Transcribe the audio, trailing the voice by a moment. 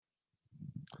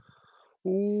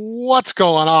What's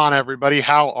going on, everybody?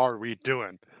 How are we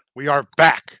doing? We are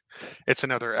back. It's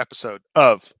another episode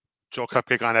of Joel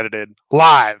Cupcake Unedited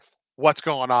live. What's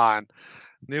going on?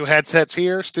 New headsets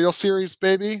here, Steel Series,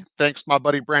 baby. Thanks, my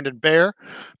buddy Brandon Bear,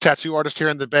 tattoo artist here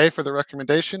in the Bay, for the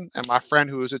recommendation, and my friend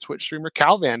who is a Twitch streamer,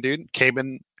 Calvan, dude, came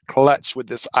in clutch with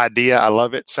this idea. I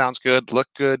love it. Sounds good, look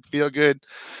good, feel good.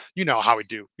 You know how we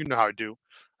do. You know how we do.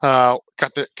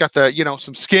 Got the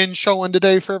some skin showing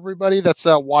today for everybody that's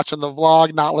watching the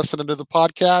vlog, not listening to the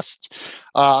podcast.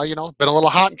 Been a little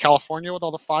hot in California with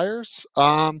all the fires.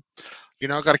 Got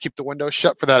to keep the windows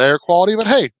shut for that air quality. But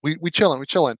hey, we chilling.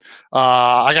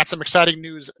 I got some exciting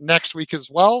news next week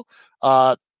as well.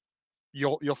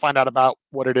 You'll find out about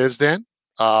what it is then.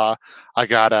 I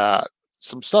got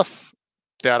some stuff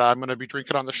that I'm going to be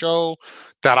drinking on the show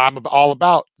that I'm all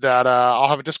about, that I'll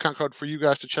have a discount code for you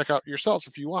guys to check out yourselves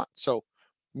if you want. So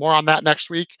more on that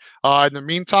next week. In the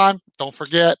meantime, don't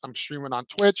forget, I'm streaming on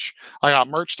Twitch. I got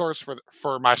merch stores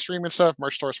for my streaming stuff,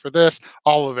 merch stores for this,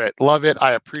 all of it. Love it.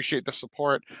 I appreciate the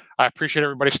support. I appreciate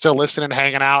everybody still listening,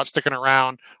 hanging out, sticking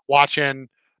around, watching,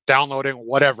 downloading,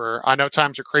 whatever. I know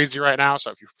times are crazy right now,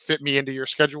 so if you fit me into your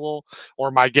schedule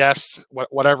or my guests,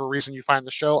 whatever reason you find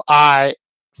the show, I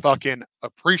fucking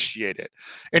appreciate it.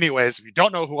 Anyways, if you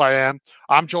don't know who I am,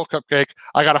 I'm Joel Cupcake.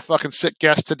 I got a fucking sick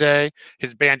guest today.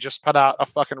 His band just put out a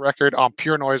fucking record on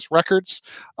Pure Noise Records.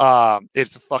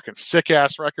 It's a fucking sick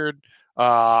ass record.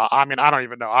 I don't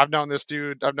even know. I've known this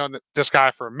dude. I've known this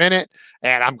guy for a minute,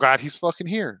 and I'm glad he's fucking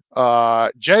here.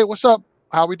 Jay, what's up?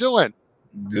 How we doing?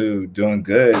 Dude, doing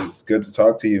good. It's good to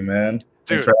talk to you, man.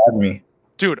 Thanks for having me.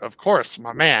 Dude, of course,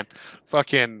 my man.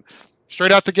 Fucking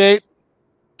straight out the gate,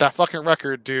 that fucking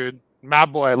record, dude. My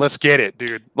boy, let's get it,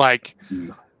 dude. Like,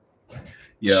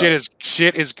 yeah.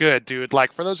 Shit is good, dude.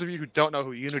 Like, for those of you who don't know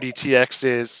who Unity TX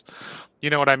is, you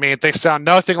know what I mean? They sound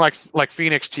nothing like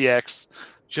Phoenix TX.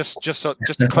 Just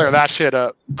to clear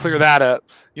that up.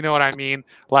 You know what I mean?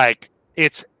 Like,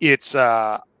 it's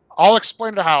I'll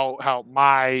explain to how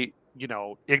my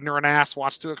ignorant ass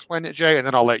wants to explain it, Jay, and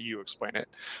then I'll let you explain it.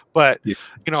 But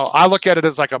I look at it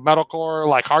as like a metalcore,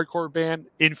 like hardcore band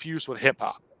infused with hip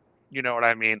hop. You know what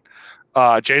I mean?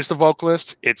 Jay's the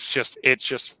vocalist. It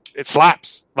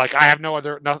slaps. Like, I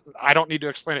don't need to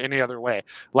explain it any other way.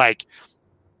 Like,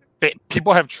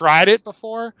 people have tried it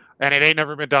before, and it ain't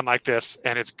never been done like this,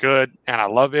 and it's good, and I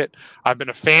love it. I've been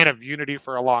a fan of Unity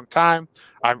for a long time.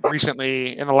 I've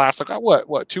recently, in the last,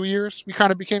 like, 2 years, we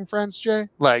kind of became friends, Jay?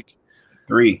 Like,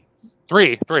 Three.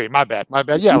 My bad.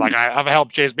 Yeah, like, I've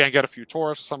helped Jay's band get a few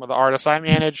tours with some of the artists I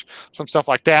manage, some stuff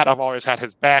like that. I've always had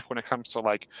his back when it comes to,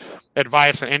 like,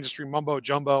 advice and industry mumbo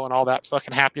jumbo and all that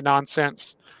fucking happy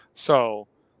nonsense. So,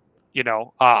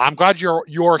 I'm glad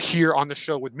you're here on the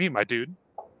show with me, my dude.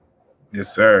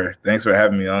 Yes, sir. Thanks for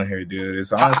having me on here, dude.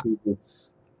 It's honestly,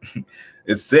 it's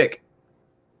sick.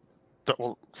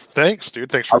 Well, thanks,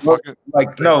 dude. Thanks for fucking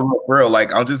no, for real.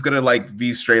 Like, I'm just gonna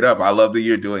be straight up. I love that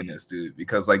you're doing this, dude,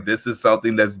 because like this is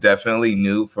something that's definitely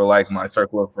new for like my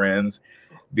circle of friends,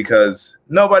 because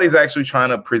nobody's actually trying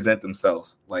to present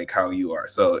themselves like how you are.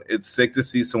 So it's sick to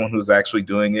see someone who's actually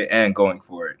doing it and going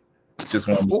for it. Just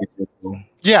want to be cool.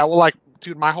 Yeah, well, like,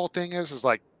 dude, my whole thing is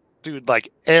like, dude,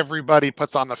 like, everybody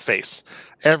puts on the face.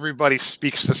 Everybody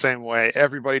speaks the same way.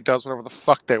 Everybody does whatever the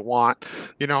fuck they want.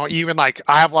 Even like,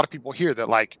 I have a lot of people here that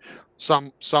like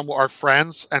some are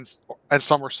friends and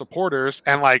some are supporters,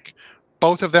 and like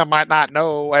both of them might not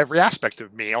know every aspect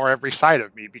of me or every side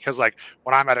of me, because like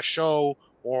when I'm at a show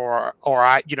or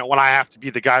I when I have to be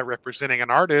the guy representing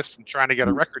an artist and trying to get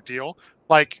a record deal,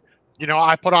 like,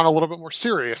 I put on a little bit more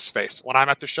serious face. When I'm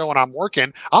at the show and I'm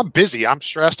working, I'm busy, I'm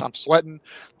stressed, I'm sweating.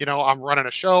 I'm running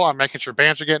a show, I'm making sure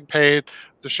bands are getting paid,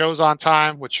 the show's on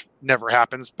time, which never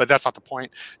happens, but that's not the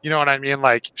point. You know what I mean?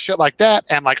 Like, shit like that.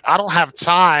 And like, I don't have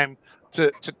time to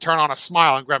turn on a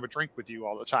smile and grab a drink with you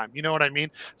all the time. You know what I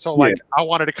mean? So like, I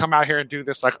wanted to come out here and do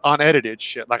this like unedited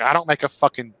shit. Like, I don't make a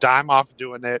fucking dime off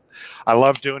doing it. I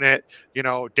love doing it.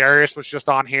 Darius was just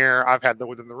on here. I've had the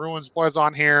Within the Ruins boys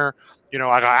on here. I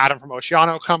got Adam from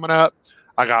Oceano coming up.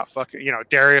 I got fucking,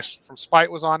 Darius from Spite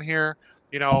was on here.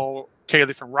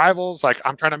 Kaylee from Rivals. Like,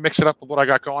 I'm trying to mix it up with what I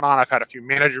got going on. I've had a few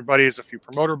manager buddies, a few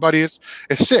promoter buddies.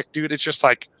 It's sick, dude. It's just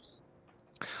like,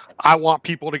 I want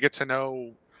people to get to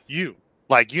know you.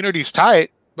 Like, Unity's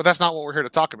tight, but that's not what we're here to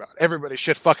talk about. Everybody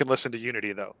should fucking listen to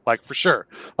Unity, though. Like, for sure.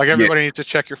 Like, everybody needs to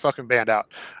check your fucking band out.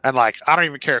 And like, I don't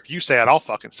even care if you say it, I'll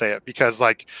fucking say it, because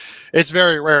like, it's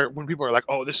very rare when people are like,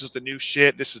 oh, this is the new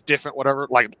shit, this is different, whatever.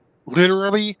 Like,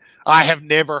 literally, I have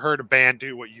never heard a band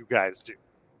do what you guys do.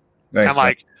 Thanks, and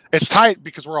like, it's tight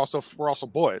because we're also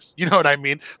boys. You know what I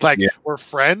mean? Like Yeah. we're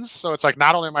friends, so it's like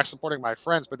not only am I supporting my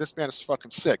friends, but this man is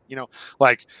fucking sick. You know,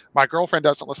 like my girlfriend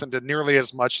doesn't listen to nearly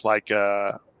as much like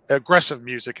aggressive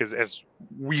music as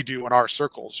we do in our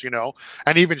circles. You know,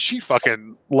 and even she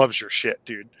fucking loves your shit,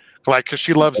 dude. Like, cause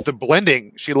she loves the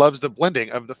blending. She loves the blending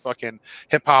of the fucking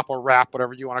hip hop or rap,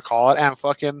 whatever you want to call it, and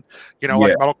fucking, you know,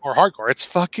 like metalcore, hardcore. It's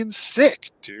fucking sick,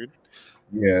 dude.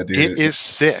 Yeah, dude. It is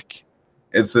sick.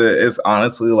 It's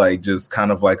honestly like just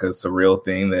kind of like a surreal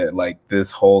thing that like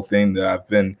this whole thing that I've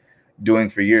been doing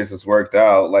for years has worked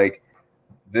out. Like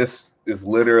this is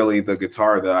literally the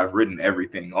guitar that I've written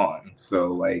everything on. So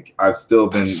like I've still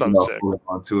been holding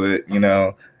onto it, you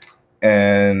know,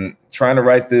 and trying to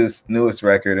write this newest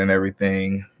record and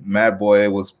everything. Mad Boy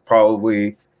was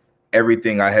probably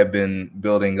everything I had been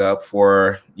building up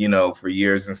for, you know, for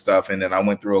years and stuff. And then I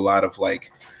went through a lot of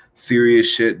like serious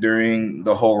shit during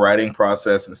the whole writing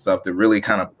process and stuff that really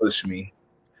kind of pushed me.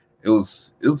 It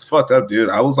was fucked up, dude.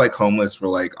 I was like homeless for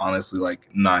like honestly like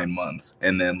 9 months,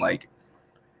 and then like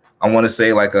I want to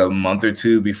say like a month or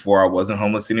two before I wasn't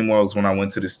homeless anymore was when I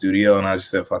went to the studio and I just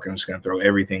said, fuck, I'm just gonna throw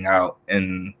everything out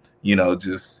and, you know,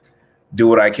 just do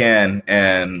what I can.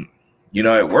 And you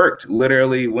know, it worked.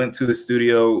 Literally went to the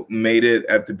studio, made it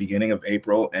at the beginning of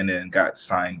April, and then got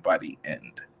signed by the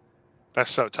end.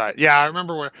 That's so tight. Yeah, I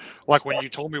remember when you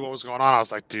told me what was going on, I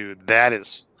was like, dude, that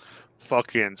is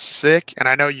fucking sick. And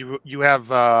I know you have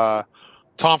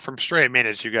Tom from Stray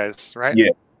managed you guys, right?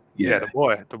 Yeah,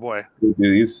 the boy. Dude,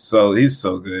 he's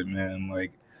so good, man.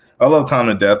 Like I love Tom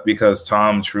to death because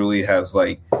Tom truly has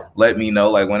like let me know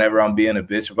like whenever I'm being a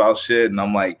bitch about shit and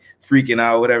I'm like freaking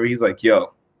out, whatever. He's like,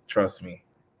 yo, trust me,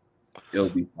 it'll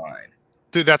be fine.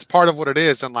 Dude, that's part of what it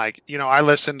is. And like, you know, I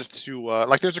listened to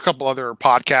like there's a couple other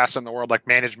podcasts in the world, like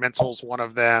Managemental's one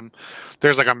of them.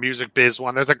 There's like a music biz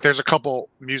one. There's a couple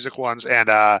music ones, and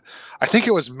I think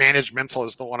it was Managemental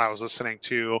is the one I was listening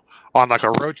to on like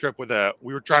a road trip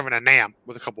we were driving to NAMM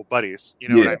with a couple buddies, you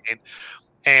know what I mean?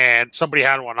 And somebody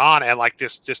had one on, and like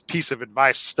this piece of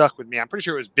advice stuck with me. I'm pretty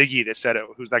sure it was Biggie that said it,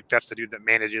 who's like that's the dude that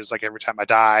manages like Every Time I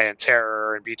Die and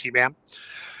Terror and BT Man.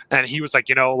 And he was like,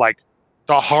 you know, like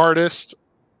the hardest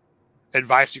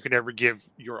advice you can ever give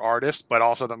your artist, but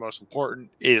also the most important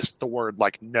is the word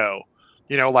like no.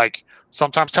 You know, like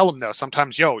sometimes tell them no.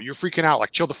 Sometimes, yo, you're freaking out.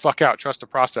 Like chill the fuck out. Trust the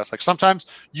process. Like sometimes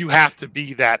you have to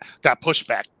be that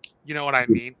pushback. You know what I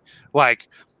mean? Like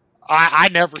I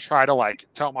never try to like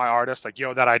tell my artists like,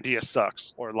 yo, that idea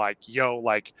sucks, or like, yo,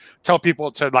 like tell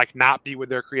people to like not be with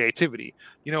their creativity.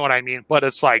 You know what I mean? But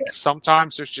it's like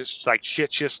sometimes there's just like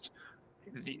shit just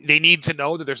they need to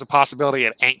know that there's a possibility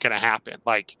it ain't gonna happen.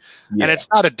 Like, and it's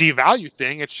not a devalue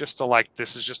thing. It's just like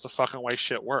this is just the fucking way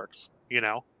shit works, you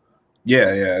know?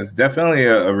 Yeah, it's definitely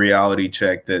a reality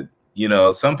check that, you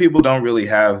know, some people don't really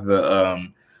have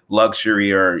the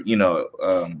luxury or, you know,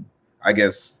 I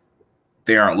guess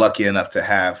they aren't lucky enough to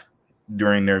have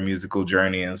during their musical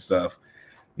journey and stuff.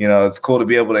 You know, it's cool to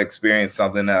be able to experience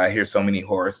something that I hear so many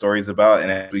horror stories about,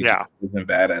 and it isn't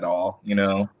bad at all, you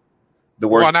know? The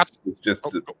worst is just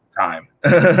time.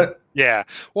 Yeah.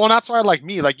 Well, and that's why like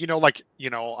me, like, you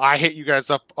know, I hit you guys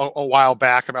up a while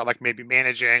back about like maybe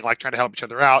managing, like trying to help each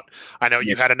other out. I know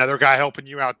you had another guy helping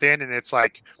you out then, and it's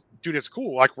like, dude, it's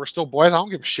cool. Like we're still boys. I don't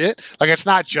give a shit. Like it's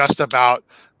not just about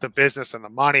the business and the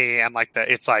money and like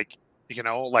it's like, you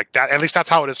know, like that, at least that's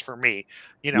how it is for me,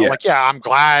 you know, like, yeah, I'm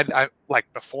glad like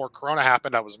before Corona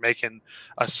happened, I was making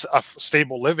a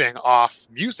stable living off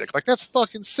music. Like that's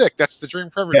fucking sick. That's the dream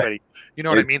for everybody. You know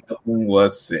what I mean? It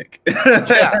was sick.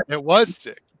 Yeah, it was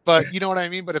sick, but you know what I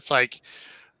mean? But it's like,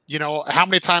 you know, how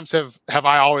many times have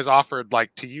I always offered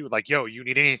like to you, like, yo, you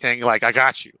need anything, like I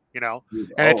got you, you know?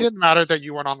 And it didn't matter that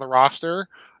you weren't on the roster.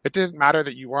 It didn't matter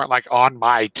that you weren't like on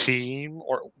my team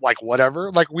or like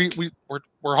whatever. Like we're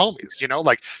homies, you know,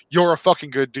 like you're a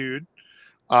fucking good dude.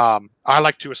 I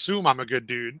like to assume I'm a good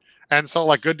dude. And so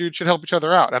like good dudes should help each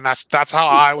other out. And that's how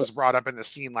I was brought up in the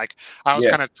scene. Like I was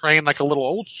kind of trained like a little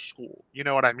old school. You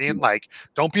know what I mean? Like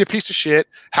don't be a piece of shit,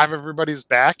 have everybody's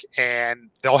back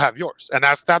and they'll have yours. And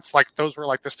that's like those were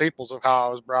like the staples of how I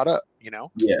was brought up, you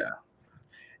know?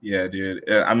 Yeah, dude.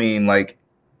 I mean, like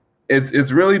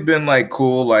it's really been like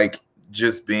cool, like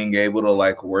just being able to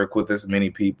like work with as many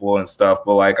people and stuff.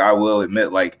 But like I will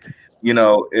admit, like, you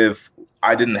know, if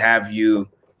I didn't have you,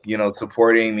 you know,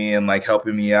 supporting me and like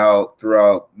helping me out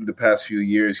throughout the past few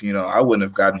years, you know, I wouldn't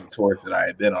have gotten the tours that I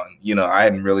had been on. You know, I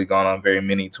hadn't really gone on very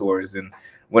many tours. And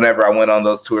whenever I went on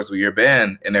those tours with your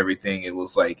band and everything, it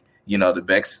was like, you know, the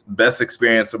best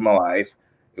experience of my life.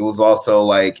 It was also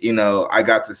like, you know, I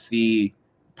got to see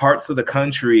parts of the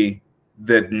country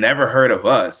that never heard of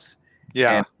us.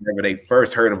 Yeah. And whenever they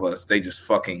first heard of us, they just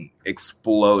fucking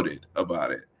exploded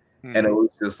about it. Mhm. And it was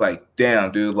just like,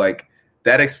 damn, dude, like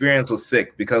that experience was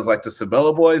sick because like the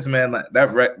Sabella Boys, man,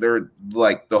 they're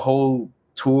like the whole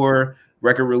tour,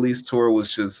 record release tour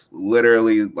was just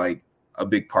literally like a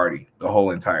big party the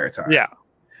whole entire time. Yeah.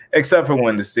 Except for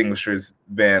when Distinguisher's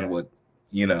van would,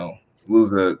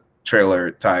 lose a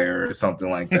trailer tire or something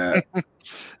like that.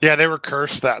 Yeah, they were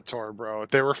cursed that tour, bro.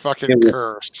 They were fucking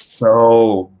cursed.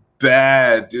 So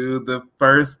bad, dude. The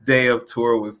first day of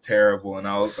tour was terrible, and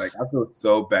I was like, I feel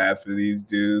so bad for these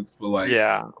dudes. But like,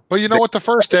 yeah, but you know what? The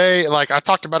first day, like I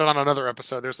talked about it on another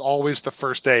episode. There's always the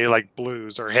first day, like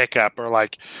blues or hiccup, or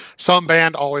like some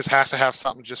band always has to have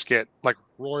something just get like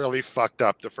royally fucked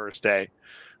up the first day.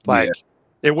 Like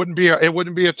it wouldn't be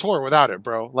a tour without it,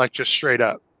 bro. Like just straight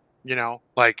up,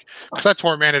 like because I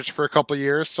tour managed for a couple of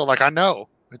years, so like I know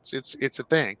it's a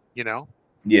thing,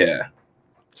 Yeah.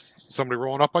 Somebody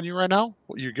rolling up on you right now?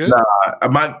 You good?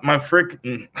 Nah, my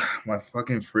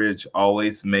fucking fridge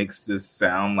always makes this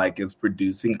sound like it's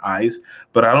producing ice,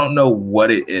 but I don't know what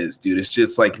it is, dude. It's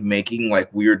just like making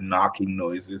like weird knocking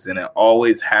noises, and it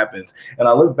always happens. And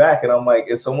I look back and I'm like,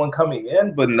 is someone coming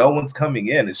in? But no one's coming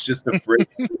in. It's just the fridge.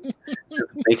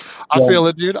 I feel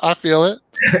it, dude. I feel it.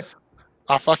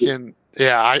 I fucking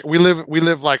we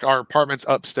live like our apartment's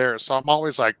upstairs, so I'm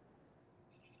always like,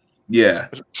 yeah,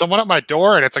 someone at my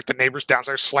door, and it's like the neighbors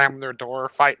downstairs slamming their door,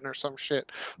 fighting or some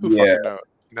shit. Who fucking knows?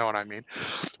 You know what I mean?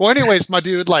 Well, anyways, my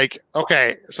dude, like,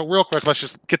 okay, so real quick, let's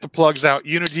just get the plugs out.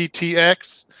 Unity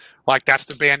TX, like that's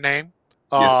the band name.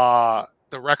 Yes.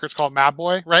 The record's called Mad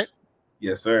Boy, right?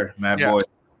 Yes, sir. Mad Boy.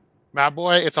 Mad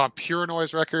Boy. It's on Pure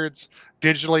Noise Records,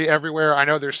 digitally everywhere. I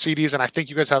know there's CDs, and I think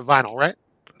you guys have vinyl, right?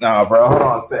 Nah, bro. Hold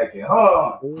on a second.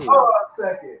 Hold on a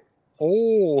second.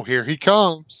 Oh, here he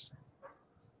comes.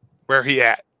 Where he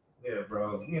at? Yeah,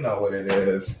 bro. You know what it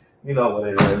is.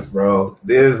 Bro.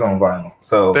 It is on vinyl.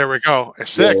 So there we go.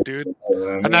 It's sick, dude.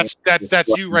 And that's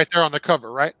you right there on the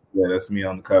cover, right? Yeah, that's me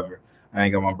on the cover. I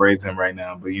ain't got my braids in right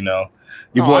now, but your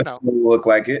boy look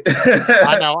like it.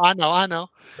 I know.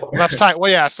 That's tight.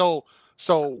 Well, yeah. So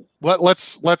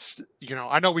let's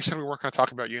I know we said we weren't going to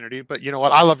talk about Unity, but you know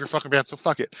what? I love your fucking band, so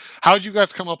fuck it. How did you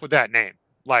guys come up with that name?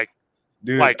 Like,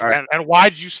 dude, and why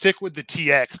did you stick with the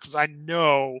TX? Because I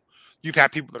know you've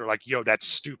had people that are like, "Yo, that's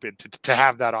stupid to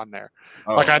have that on there."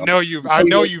 I know you've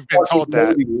been told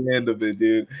that. The end of it,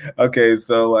 dude. Okay,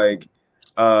 so like,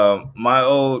 my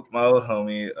old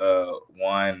homie,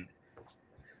 Juan.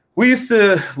 We used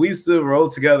to roll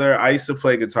together. I used to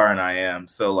play guitar in IM.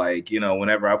 So like,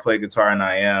 whenever I play guitar in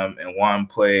IM, and Juan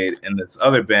played in this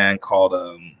other band called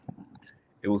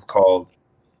it was called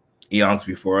Eons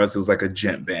Before Us. It was like a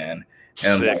gent band.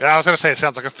 And sick. I was gonna say it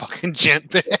sounds like a fucking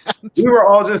gent band. We were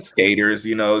all just skaters,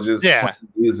 just playing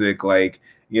music, like,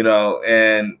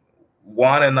 and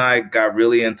Juan and I got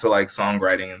really into like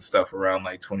songwriting and stuff around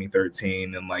like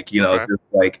 2013, and like, just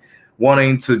like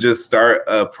wanting to just start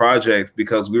a project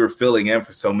because we were filling in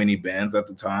for so many bands at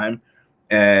the time.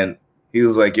 And he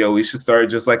was like, yo, we should start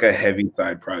just like a heavy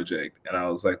side project. And I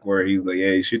was like, where? He's like,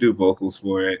 yeah, you should do vocals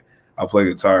for it. I'll play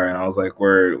guitar. And I was like,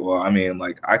 word. Well, I mean,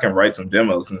 like, I can write some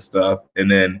demos and stuff.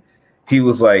 And then he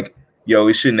was like, yo,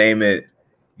 we should name it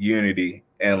Unity.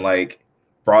 And like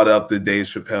brought up the Dave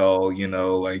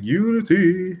Chappelle, like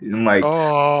Unity. And like,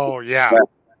 oh yeah.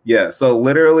 Yeah, so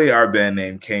literally our band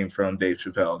name came from Dave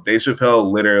Chappelle. Dave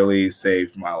Chappelle literally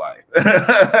saved my life.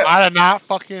 I did not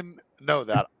fucking know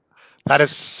that. That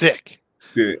is sick.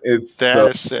 Dude, is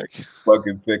sick.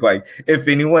 Fucking sick. Like, if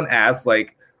anyone asks,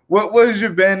 like, what is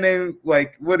your band name?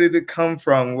 Like, where did it come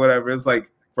from? Whatever. It's like,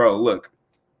 bro, look,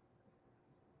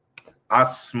 I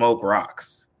smoke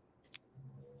rocks.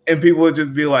 And people would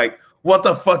just be like, what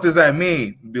the fuck does that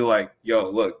mean? Be like, yo,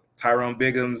 look, Tyrone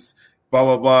Biggums, blah,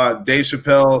 blah, blah, Dave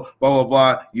Chappelle, blah, blah,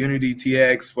 blah, Unity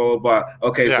TX, blah, blah, blah.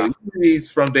 Okay, so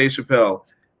Unity's from Dave Chappelle.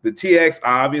 The TX,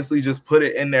 I obviously just put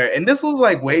it in there. And this was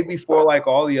like way before like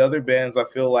all the other bands. I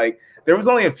feel like there was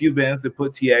only a few bands that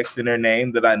put TX in their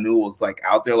name that I knew was like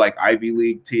out there, like Ivy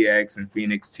League TX and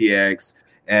Phoenix TX.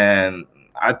 And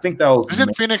I think that was...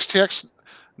 Isn't Phoenix TX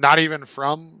not even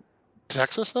from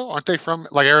Texas, though? Aren't they from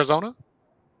like Arizona?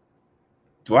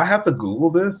 Do I have to Google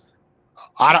this?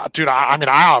 I don't, dude. I mean,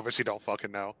 I obviously don't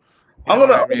fucking know. I'm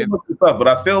gonna look this up, but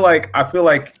I feel like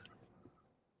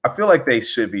they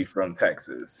should be from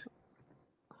Texas.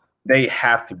 They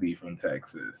have to be from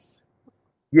Texas.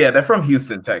 Yeah, they're from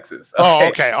Houston, Texas. Okay. Oh,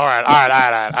 okay. All right.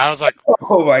 I was like,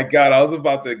 oh my god, I was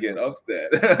about to get upset.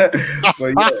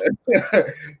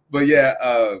 but yeah,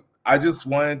 I just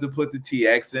wanted to put the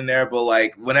TX in there. But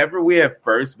like, whenever we had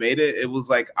first made it, it was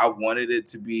like I wanted it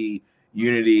to be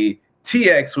Unity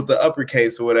TX with the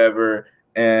uppercase or whatever.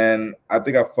 And I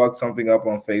think I fucked something up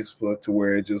on Facebook to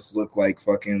where it just looked like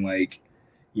fucking like,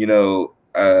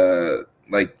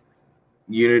 like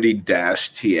Unity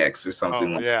dash TX or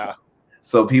something like that.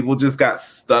 So people just got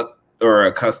stuck or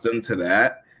accustomed to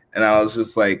that. And I was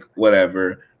just like,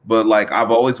 whatever. But like, I've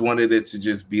always wanted it to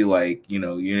just be like,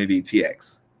 Unity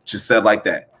TX. Just said like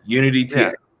that. Unity TX.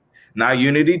 Yeah. Not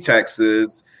Unity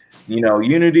Texas.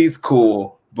 Unity's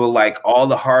cool. But like all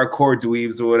the hardcore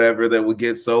dweebs or whatever that would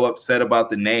get so upset about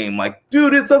the name, like,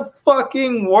 dude, it's a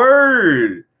fucking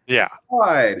word. Yeah.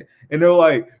 God. And they're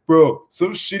like, bro,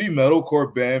 some shitty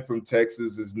metalcore band from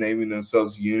Texas is naming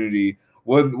themselves Unity.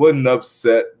 Wasn't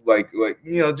upset, like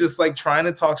just like trying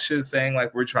to talk shit, saying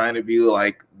like we're trying to be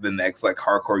like the next like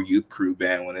hardcore youth crew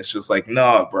band when it's just like,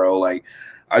 no, bro, like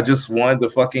I just wanted to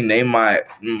fucking name my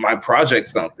project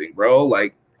something, bro.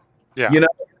 Like, yeah.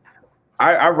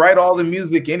 I write all the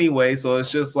music anyway, so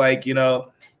it's just like,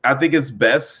 I think it's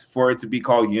best for it to be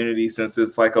called Unity since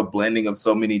it's like a blending of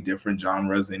so many different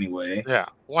genres anyway. Yeah.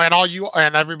 Well,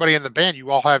 and everybody in the band, you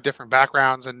all have different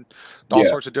backgrounds and all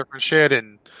sorts of different shit.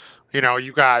 And,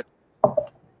 you have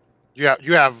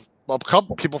a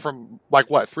couple people from like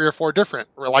 3 or 4 different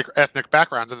or like ethnic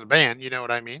backgrounds in the band. You know what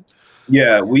I mean?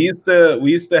 Yeah. We used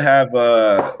to have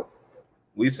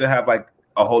like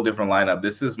a whole different lineup.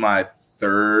 This is my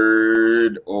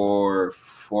 3rd or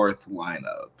 4th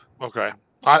lineup. Okay.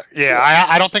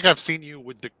 I don't think I've seen you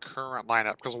with the current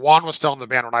lineup because Juan was still in the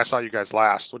band when I saw you guys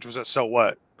last, which was at So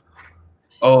What?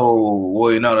 Oh,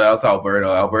 well, that was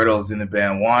Alberto. Alberto's in the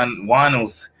band. Juan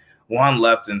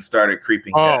left and started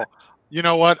creeping. Oh, you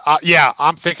know what?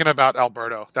 I'm thinking about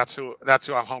Alberto. That's who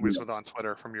I'm homies with on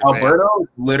Twitter from your Alberto band.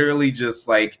 Literally just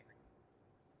like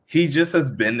he just has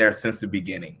been there since the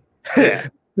beginning. Yeah.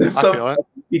 This is the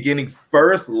beginning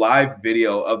first live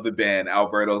video of the band.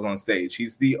 Alberto's on stage.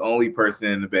 He's the only person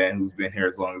in the band who's been here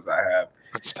as long as I have.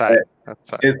 That's tight.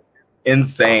 It's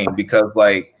insane because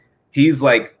like he's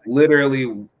like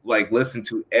literally like listened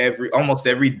to almost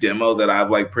every demo that I've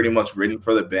like pretty much written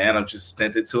for the band. I've just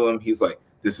sent it to him. He's like,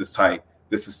 this is tight.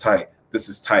 This is tight. This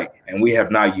is tight. And we have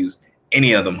not used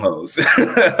any of them hoes.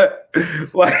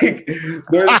 Like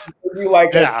there's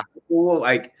like a cool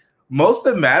like. Most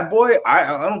of Mad Boy,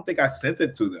 I don't think I sent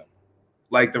it to them.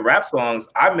 Like the rap songs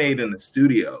I made in the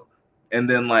studio. And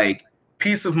then like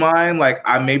Peace of Mind, like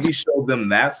I maybe showed them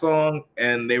that song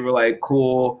and they were like,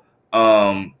 cool.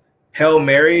 Hail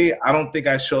Mary, I don't think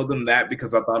I showed them that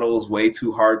because I thought it was way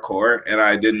too hardcore. And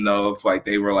I didn't know if like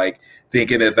they were like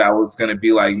thinking that was going to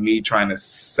be like me trying to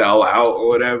sell out or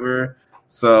whatever.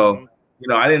 So,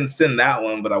 I didn't send that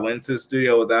one, but I went to the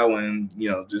studio with that one,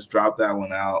 just dropped that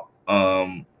one out.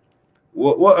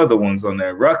 What other ones on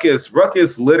there?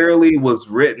 Ruckus literally was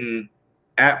written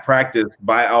at practice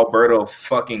by Alberto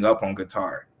fucking up on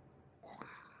guitar.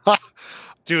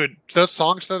 Dude, those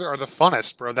songs though are the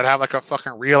funnest, bro, that have like a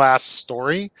fucking real ass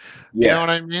story. You know what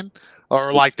I mean?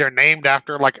 Or like they're named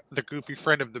after like the goofy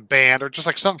friend of the band or just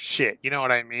like some shit. You know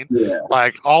what I mean? Yeah.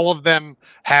 Like all of them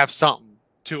have something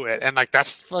to it. And like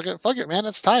that's fuck it, man.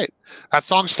 It's tight. That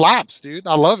song slaps, dude.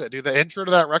 I love it, dude. The intro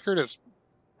to that record is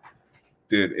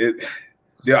Dude,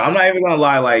 I'm not even gonna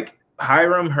lie. Like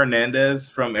Hiram Hernandez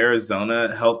from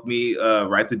Arizona helped me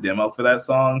write the demo for that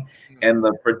song, and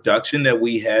the production that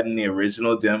we had in the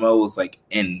original demo was like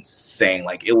insane.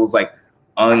 Like it was like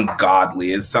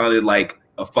ungodly. It sounded like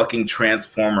a fucking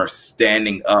transformer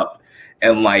standing up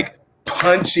and like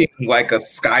punching like a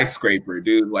skyscraper,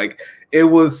 dude. Like it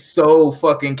was so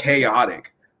fucking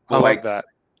chaotic. I like that.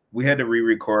 We had to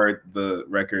re-record the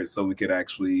record so we could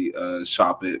actually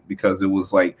shop it because it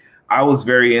was like I was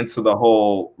very into the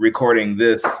whole recording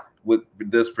this with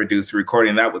this producer,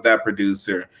 recording that with that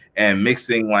producer, and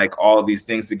mixing like all these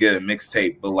things to get a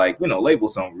mixtape. But like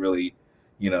labels don't really,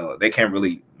 they can't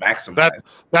really maximize.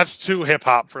 That's too hip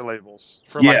hop for labels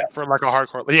for like a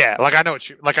hardcore. Yeah, like I know what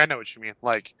you mean.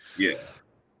 Like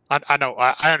I know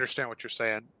I understand what you're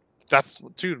saying. That's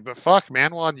dude, but fuck,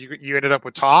 man. Well, you ended up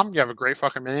with Tom. You have a great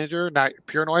fucking manager. Now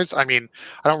Pure Noise. I mean,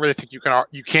 I don't really think you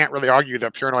can't really argue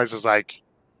that Pure Noise is like,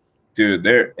 dude,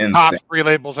 they're insane. Top 3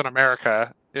 labels in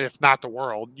America, if not the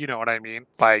world. You know what I mean?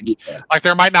 Like, like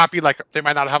they might not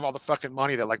have all the fucking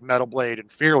money that like Metal Blade and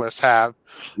Fearless have.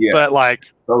 Yeah, but like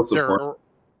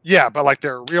but like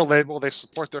they're a real label. They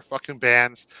support their fucking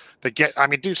bands. They get, I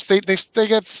mean, dude, they get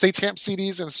Stay-Champ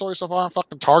CDs and Story So Far on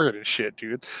fucking Target and shit,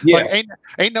 dude. Yeah. Like,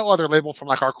 ain't no other label from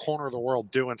like our corner of the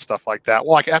world doing stuff like that.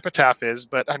 Well, like Epitaph is,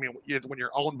 but I mean, when you're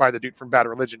owned by the dude from Bad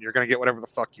Religion, you're gonna get whatever the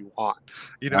fuck you want.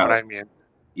 You know what I mean?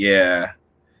 Yeah.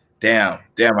 Damn. I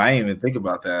didn't even think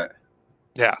about that.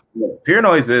 Yeah. Pure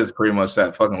Noise is pretty much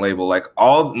that fucking label. Like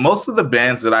most of the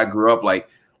bands that I grew up like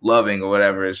loving or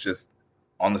whatever is just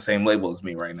on the same label as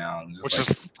me right now. I'm just Which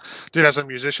like, is, dude, as a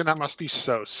musician, that must be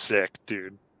so sick,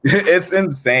 dude. it's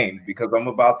insane because I'm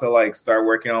about to like start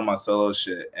working on my solo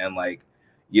shit and like,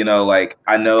 like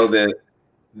I know that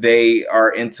they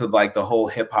are into like the whole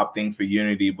hip hop thing for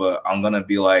Unity, but I'm gonna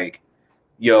be like,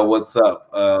 yo, what's up?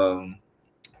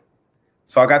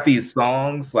 So I got these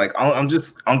songs. Like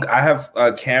I have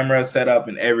a camera set up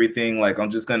and everything. Like I'm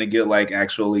just gonna get like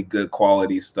actually good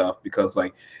quality stuff because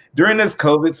like during this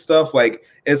COVID stuff, like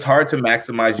it's hard to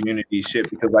maximize Unity shit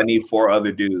because I need 4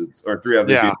 other dudes or 3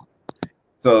 other dudes.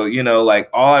 So like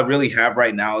all I really have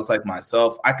right now is like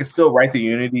myself. I could still write the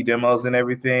Unity demos and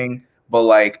everything, but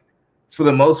like for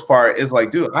the most part, it's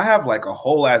like, dude, I have like a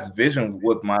whole ass vision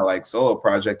with my like solo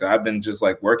project that I've been just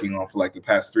like working on for like the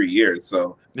past 3 years.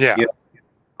 So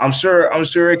I'm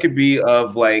sure it could be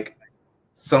of like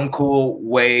some cool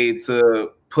way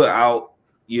to put out,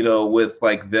 with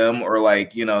like them or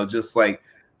like, just like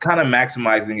kind of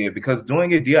maximizing it because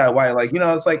doing it DIY, like,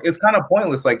 it's like, it's kind of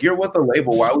pointless. Like you're with a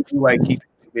label. Why would you like keep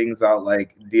things out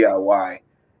like DIY?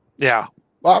 Yeah.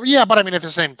 Well, yeah, but I mean, at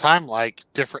the same time, like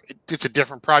it's a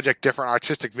different project, different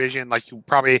artistic vision. Like you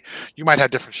might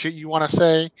have different shit you want to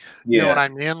say. You know what I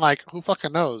mean? Like who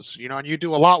fucking knows? And you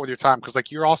do a lot with your time because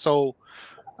like you're also,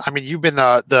 I mean, you've been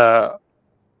the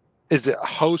is it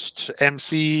host,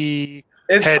 MC,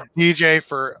 head DJ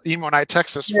for Emo Night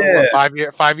Texas for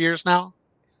what, 5 years now?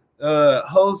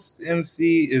 Host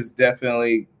MC is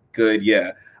definitely good.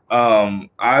 Yeah.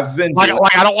 I've been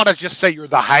like I don't want to just say you're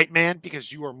the hype man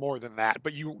because you are more than that,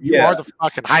 but you are the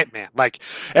fucking hype man. Like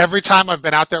every time I've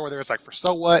been out there, whether it's like for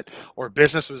So What or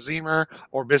business with Zemer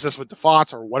or business with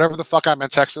DeFonts or whatever the fuck I'm in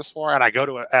Texas for, and I go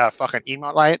to a fucking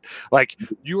Emo Night, like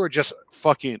you are just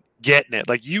fucking getting it.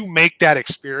 Like you make that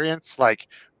experience like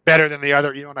better than the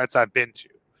other Emo Nights I've been to.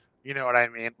 You know what I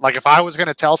mean? Like if I was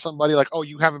gonna tell somebody like, oh,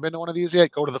 you haven't been to one of these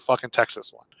yet, go to the fucking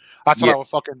Texas one. That's what I would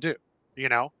fucking do.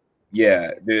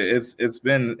 Yeah, it's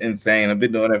been insane. I've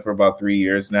been doing it for about 3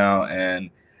 years now, and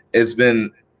it's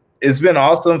been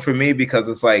awesome for me because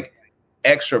it's like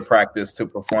extra practice to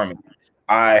performing.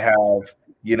 I have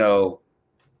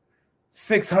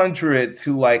 600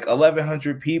 to like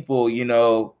 1,100 people,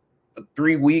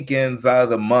 3 weekends out of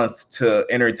the month to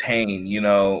entertain,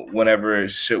 whenever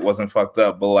shit wasn't fucked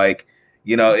up. But like,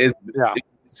 it's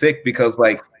sick because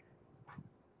like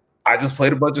I just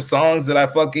played a bunch of songs that I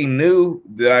fucking knew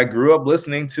that I grew up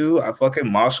listening to. I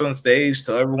fucking mosh on stage,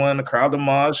 tell everyone in the crowd to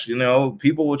mosh.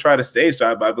 People will try to stage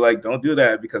dive, but I'd be like, don't do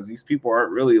that because these people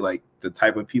aren't really like the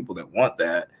type of people that want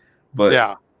that.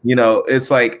 But it's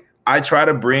like I try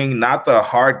to bring not the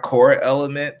hardcore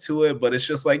element to it, but it's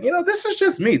just like, this is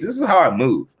just me. This is how I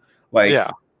move. Like,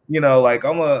 like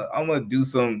I'm gonna do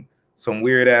some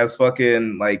weird ass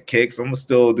fucking like kicks. I'm gonna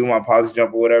still do my posse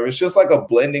jump or whatever. It's just like a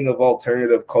blending of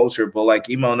alternative culture, but like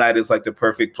Emo Night is like the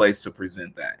perfect place to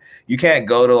present that. You can't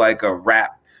go to like a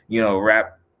rap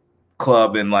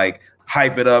club and like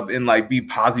hype it up and like be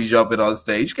posse jumping on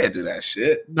stage. You can't do that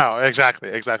shit. No, exactly.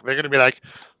 They're gonna be like,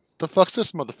 the fuck's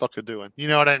this motherfucker doing? You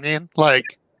know what I mean? Like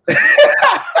but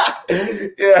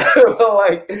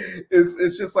like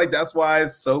it's just like that's why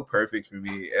it's so perfect for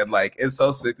me. And like it's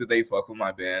so sick that they fuck with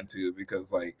my band too,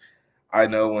 because like I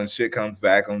know when shit comes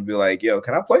back, I'm gonna be like, yo,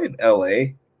 can I play in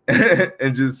LA?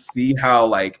 And just see how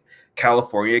like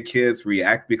California kids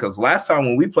react, because last time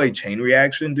when we played Chain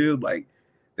Reaction, dude, like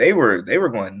they were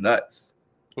going nuts.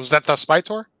 Was that the Spite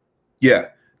Tour? Yeah,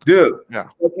 dude. Yeah.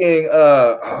 Fucking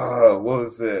what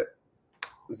was it?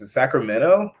 Was it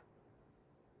Sacramento?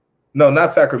 No,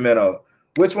 not Sacramento.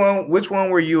 Which one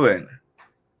were you in?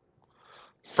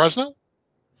 Fresno.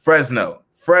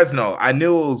 I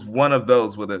knew it was one of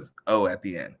those with an O at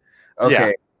the end. Okay.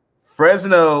 Yeah.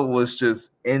 Fresno was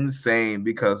just insane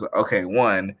because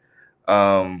one,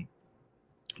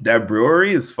 that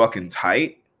brewery is fucking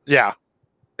tight. Yeah.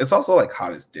 It's also like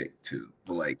hot as dick too.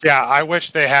 But like, yeah, I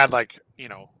wish they had like,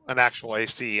 an actual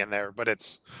AC in there, but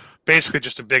it's basically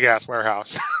just a big ass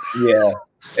warehouse. Yeah.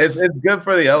 It's good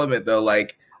for the element though.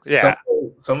 Like, yeah,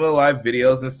 some of the live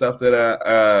videos and stuff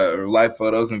that live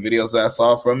photos and videos that I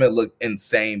saw from it look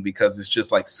insane because it's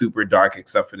just like super dark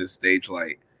except for the stage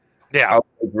light. Yeah, I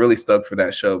was really stoked for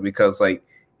that show because like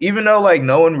even though like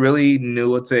no one really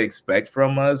knew what to expect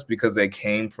from us because they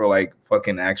came for like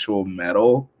fucking actual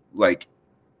metal, like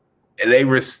they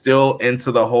were still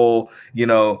into the whole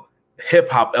hip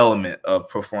hop element of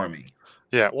performing.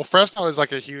 Yeah, well, Fresno is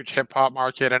like a huge hip hop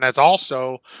market, and it's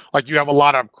also like you have a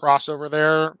lot of crossover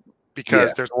there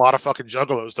because there's a lot of fucking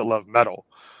juggalos that love metal.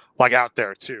 like out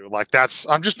there too. Like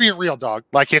I'm just being real, dog.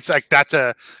 Like it's like that's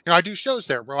a I do shows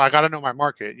there, bro. I got to know my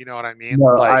market. You know what I mean?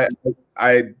 No, like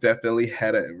I definitely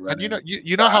had it. and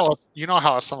you know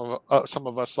how some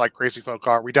of us like crazy folk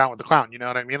are. We down with the clown. You know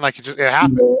what I mean? Like it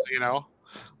happens.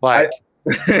 Like.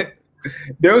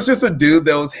 There was just a dude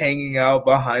that was hanging out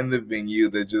behind the venue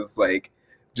that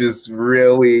just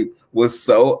really was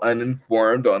so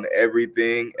uninformed on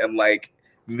everything. And like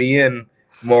me and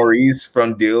Maurice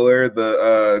from Dealer,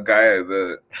 the guy,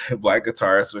 the black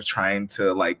guitarist, was trying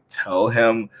to like tell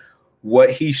him what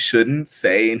he shouldn't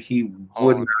say, and he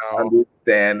would not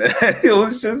understand. It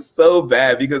was just so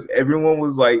bad because everyone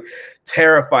was like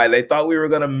terrified. They thought we were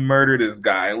gonna murder this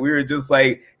guy, and we were just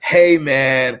like, "Hey,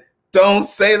 man, don't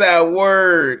say that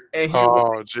word." And he's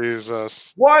like,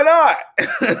 Jesus, why not?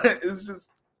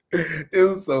 It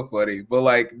was so funny. But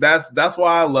like that's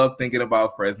why I love thinking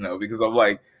about Fresno, because I'm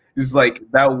like, it's like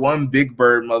that one Big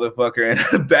Bird motherfucker in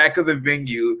the back of the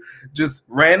venue just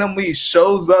randomly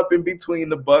shows up in between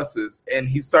the buses, and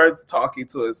he starts talking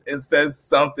to us and says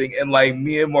something, and like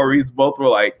me and Maurice both were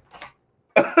like,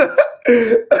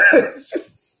 it's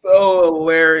just so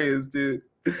hilarious, dude.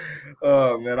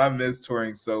 Oh man, I miss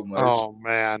touring so much. Oh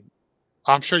man,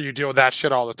 I'm sure you deal with that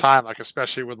shit all the time. Like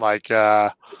especially with like,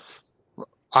 I'm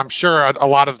sure a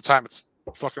lot of the time it's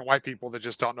fucking white people that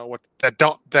just don't know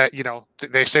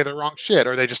they say the wrong shit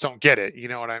or they just don't get it. You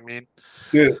know what I mean?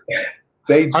 Dude,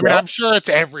 I'm sure it's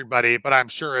everybody, but I'm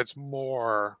sure it's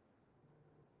more.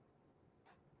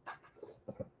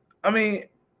 I mean,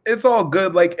 it's all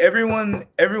good. Like everyone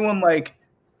like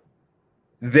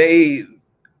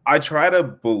I try to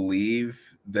believe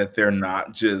that they're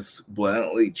not just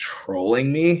blatantly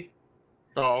trolling me.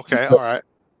 Oh, okay. All right.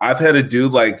 I've had a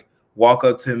dude like walk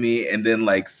up to me and then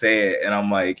like say it, and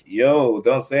I'm like, yo,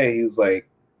 don't say it. He's like,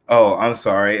 oh, I'm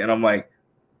sorry. And I'm like,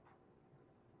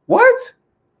 what?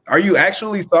 Are you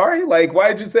actually sorry? Like, why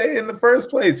did you say it in the first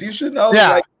place? You should know,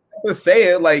 like, to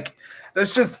say it. Like,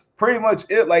 that's just pretty much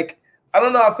it. Like, I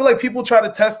don't know. I feel like people try to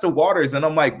test the waters, and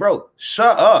I'm like, bro,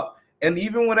 shut up. And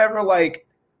even whenever like,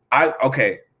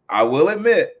 I will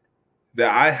admit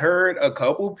that I heard a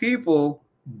couple people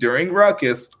during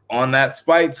Ruckus on that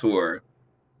Spite tour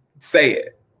say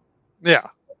it. Yeah.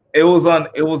 It was on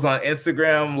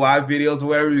Instagram live videos or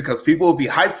whatever, because people would be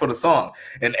hyped for the song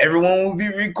and everyone would be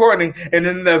recording, and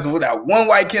then there's that one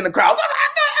white kid in the crowd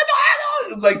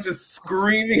like just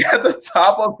screaming at the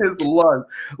top of his lungs.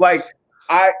 Like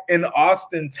in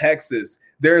Austin, Texas,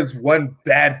 there's one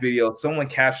bad video. Someone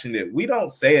captioned it, "We don't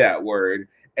say that word."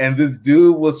 And this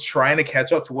dude was trying to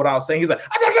catch up to what I was saying. He's like,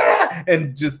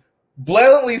 and just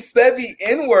blatantly said the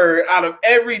N-word out of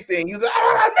everything. He was like,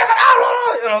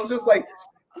 and I was just like,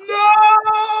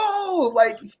 no,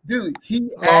 like, dude,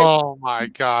 oh my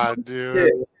god,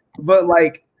 dude. But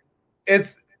like,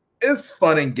 it's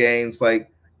fun and games. Like,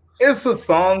 it's a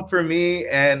song for me,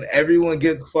 and everyone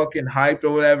gets fucking hyped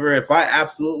or whatever. If I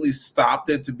absolutely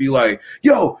stopped it to be like,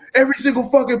 yo, every single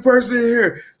fucking person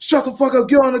here, shut the fuck up,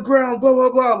 get on the ground, blah, blah,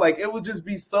 blah, like, it would just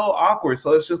be so awkward.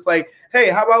 So it's just like,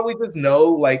 hey, how about we just know,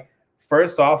 like,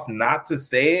 first off, not to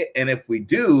say it, and if we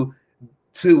do,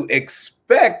 to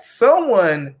expect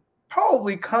someone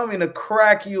probably coming to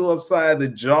crack you upside the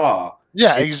jaw.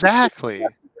 Yeah, exactly.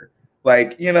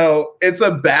 Like, it's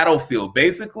a battlefield.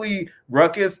 Basically,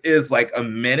 Ruckus is like a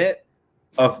minute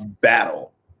of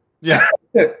battle. Yeah.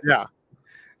 Yeah.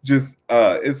 Just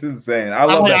it's insane. I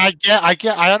love that.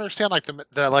 I understand like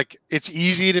the like it's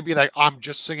easy to be like, I'm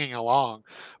just singing along.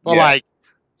 But like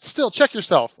still check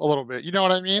yourself a little bit. You know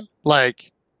what I mean?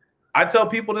 Like, I tell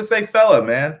people to say fella,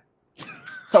 man.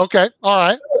 Okay. All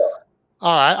right.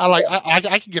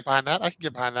 I can get behind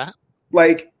that.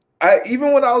 Like,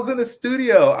 even when I was in the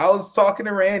studio, I was talking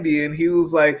to Randy, and he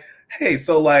was like, hey,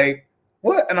 so like,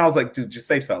 what? And I was like, dude, just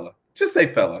say fella. Just say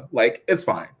fella. Like, it's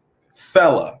fine.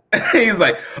 Fella. He's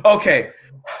like, okay,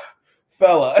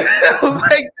 fella. I was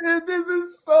like, dude, this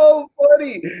is so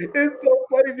funny. It's so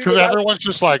funny because everyone's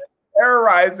just like,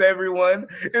 terrorize everyone.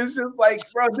 It's just like,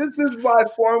 bro, this is my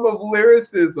form of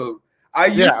lyricism. I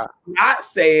used to not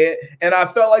say it, and I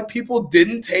felt like people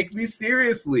didn't take me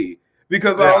seriously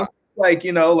because I was like,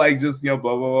 just, blah,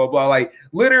 blah, blah, blah. Like,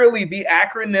 literally, the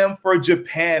acronym for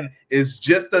Japan is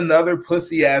just another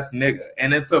pussy ass nigga,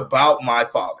 and it's about my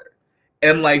father.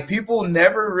 And like, people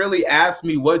never really asked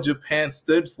me what Japan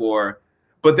stood for,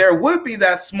 but there would be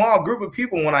that small group of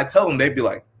people when I tell them, they'd be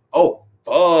like, oh,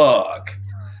 fuck.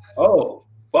 Oh,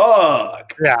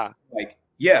 fuck. Yeah. Like,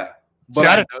 yeah. But see,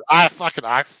 I didn't know.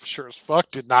 I sure as fuck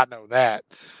did not know that.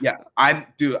 Yeah, I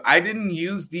didn't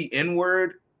use the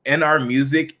N-word in our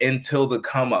music until the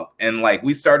Come Up, and like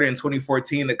we started in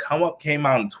 2014. The Come Up came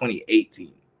out in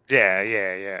 2018.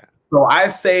 Yeah. So I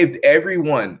saved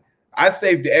everyone.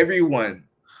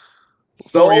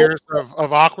 So 4 years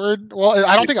of awkward. Well,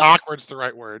 I don't think awkward's the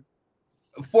right word.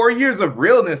 4 years of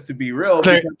realness, to be real.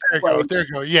 There Because, you go. There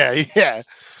you go. Yeah.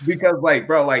 because like,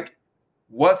 bro, like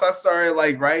once I started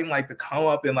like writing like the come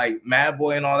up and like Mad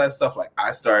Boy and all that stuff, like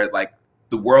I started like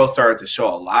the world started to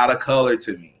show a lot of color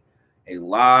to me. A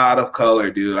lot of color,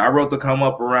 dude. I wrote the come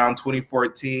up around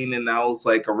 2014, and that was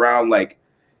like around like,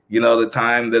 the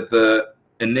time that the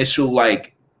initial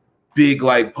like big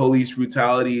like police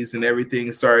brutalities and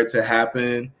everything started to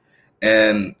happen.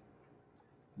 And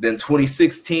then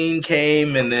 2016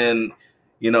 came, and then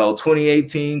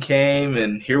 2018 came,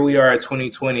 and here we are at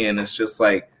 2020, and it's just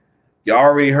like, y'all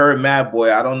already heard Mad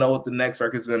Boy. I don't know what the next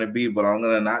record is gonna be, but I'm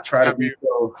gonna not try to be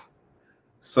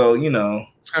so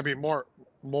it's gonna be more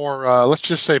let's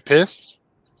just say pissed.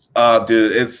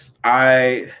 Dude,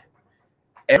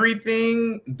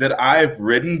 everything that I've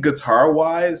written guitar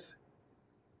wise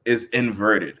is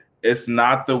inverted. It's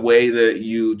not the way that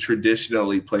you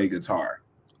traditionally play guitar.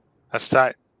 That's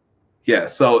tight. Yeah,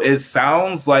 so it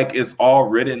sounds like it's all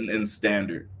written in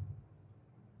standard.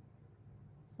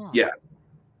 Yeah.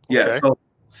 Okay. So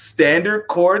standard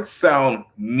chords sound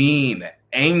mean,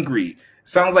 angry.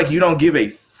 Sounds like you don't give a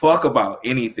fuck about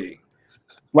anything.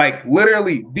 Like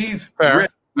literally these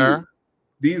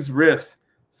riffs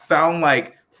sound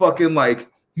like fucking like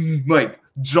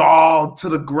jaw to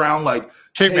the ground, like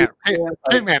caveman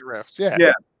riffs.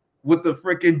 Yeah, with the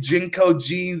freaking Jinko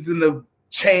jeans and the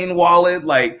chain wallet,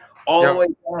 like all the way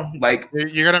down. Like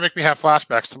you're gonna make me have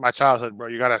flashbacks to my childhood, bro.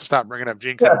 You gotta stop bringing up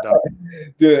Jinko.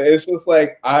 Dude, it's just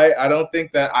like I don't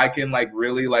think that I can like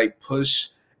really like push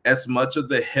as much of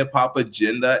the hip hop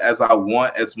agenda as I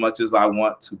want, as much as I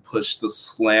want to push the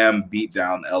slam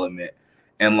beatdown element,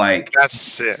 and like that's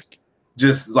sick.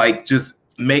 Just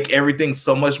make everything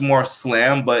so much more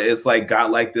slam, but it's like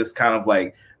got like this kind of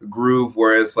like groove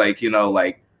where it's like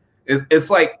like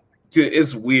it's like, dude,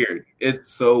 it's weird.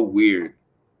 It's so weird.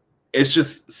 It's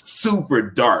just super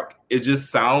dark. It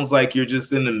just sounds like you're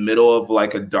just in the middle of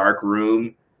like a dark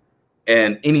room,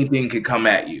 and anything could come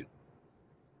at you.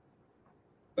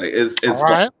 Like it's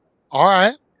all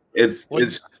right. It's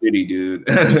shitty, dude.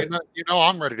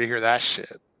 I'm ready to hear that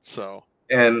shit. So,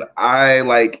 and I've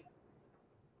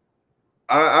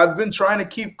been trying to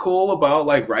keep cool about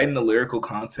like writing the lyrical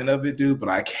content of it, dude, but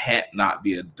I can't not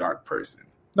be a dark person.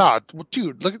 No,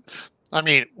 dude,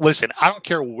 listen, I don't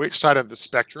care which side of the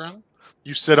spectrum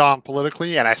you sit on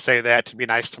politically, and I say that to be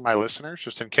nice to my listeners,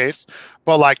 just in case.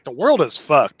 But like, the world is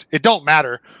fucked. It don't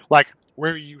matter like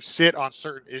where you sit on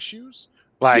certain issues.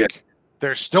 Like,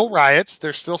 there's still riots.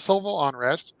 There's still civil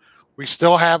unrest. We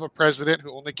still have a president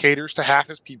who only caters to half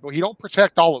his people. He don't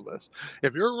protect all of us.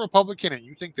 If you're a Republican and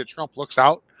you think that Trump looks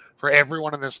out for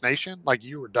everyone in this nation, like,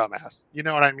 you were dumbass. You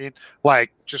know what I mean?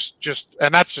 Like, just,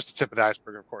 and that's just the tip of the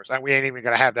iceberg, of course. And we ain't even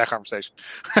gonna have that conversation.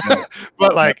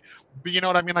 but you know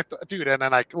what I mean? Like, dude, and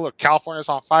then like, look, California's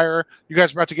on fire. You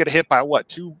guys are about to get hit by what?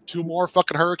 Two more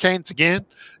fucking hurricanes again?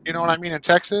 You know what I mean? In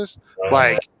Texas,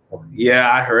 like. Yeah,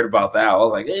 I heard about that. I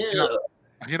was like, ew.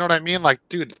 You know what I mean? Like,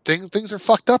 dude, things are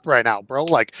fucked up right now, bro.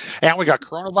 Like, and we got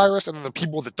coronavirus, and then the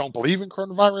people that don't believe in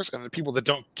coronavirus, and the people that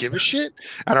don't give a shit,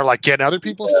 and are like getting other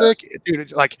people sick,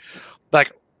 dude. Like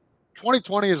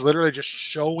 2020 is literally just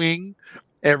showing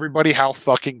everybody how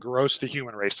fucking gross the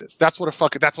human race is. That's what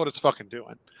it's fucking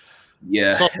doing.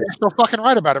 Yeah. So you're still fucking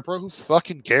right about it, bro. Who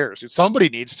fucking cares? Dude, somebody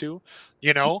needs to,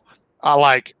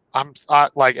 like.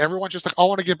 Like everyone's just like, I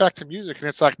want to get back to music, and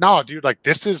it's like, no, dude, like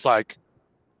this is like,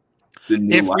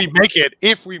 if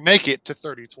we make it to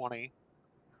 3020,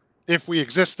 if we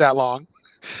exist that long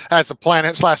as a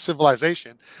planet /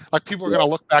 civilization, like people are gonna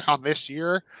look back on this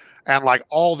year and like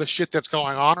all the shit that's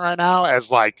going on right now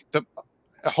as like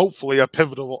hopefully a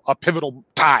pivotal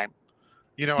time.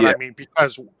 You know what I mean?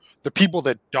 Because the people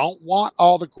that don't want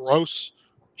all the gross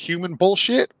human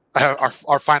bullshit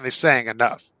are finally saying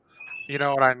enough. You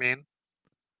know what I mean?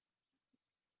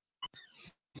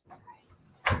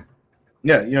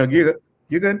 Yeah, you're good.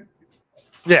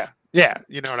 Yeah,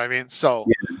 you know what I mean? So,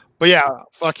 but yeah,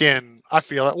 fucking, I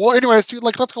feel it. Well, anyways, dude,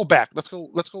 like, let's go back. Let's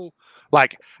go.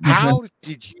 Like, how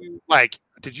did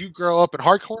you grow up in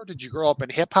hardcore? Did you grow up in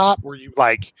hip hop? Were you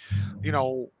like,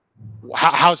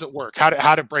 how's it work? How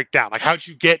did it break down? Like, how did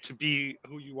you get to be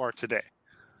who you are today?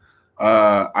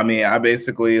 I mean, I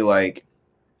basically like.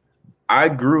 I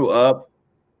grew up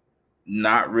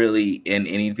not really in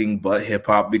anything but hip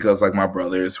hop because like my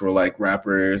brothers were like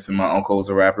rappers and my uncle was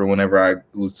a rapper whenever I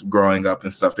was growing up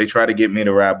and stuff. They tried to get me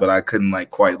to rap, but I couldn't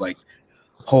like quite like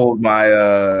hold my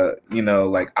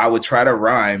like I would try to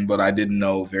rhyme, but I didn't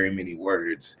know very many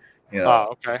words. You know.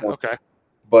 Oh, okay, okay.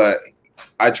 But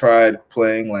I tried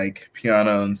playing like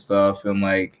piano and stuff and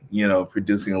like, you know,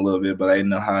 producing a little bit, but I didn't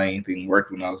know how anything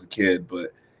worked when I was a kid.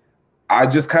 But I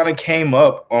just kind of came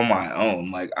up on my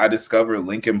own. Like I discovered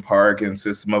Linkin Park and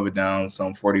System of a Down,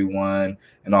 Sum 41,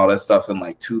 and all that stuff in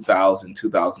like 2000,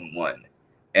 2001.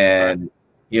 And, Right.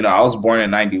 you know, I was born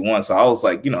in 91. So I was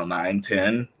like, you know, 9,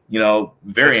 10, you know,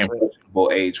 very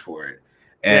impressionable age for it.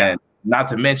 And not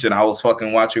to mention, I was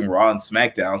fucking watching Raw and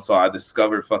SmackDown. So I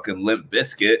discovered fucking Limp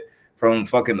Bizkit from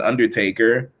fucking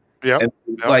Undertaker. Yep. And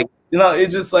like, you know, it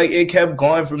just like it kept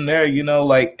going from there, you know,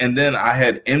 like, and then I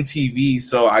had MTV,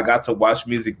 so I got to watch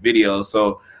music videos.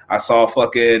 So I saw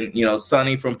fucking, you know,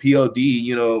 Sonny from POD,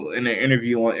 you know, in an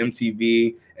interview on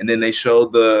MTV, and then they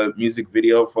showed the music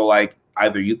video for like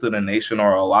either Youth of the Nation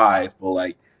or Alive. But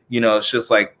like, you know, it's just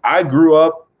like I grew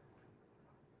up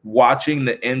watching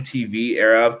the MTV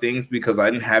era of things because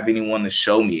I didn't have anyone to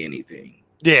show me anything.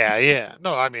 Yeah.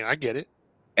 No, I mean, I get it.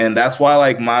 And that's why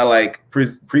like my like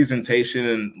presentation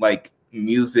and like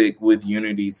music with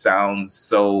Unity sounds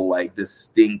so like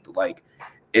distinct, like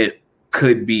it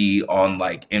could be on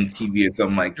like MTV or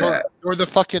something like that.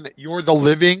 You're the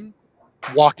living,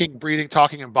 walking, breathing,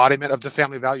 talking embodiment of the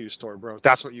Family Values Store, bro.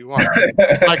 That's what you are.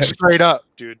 Like straight up,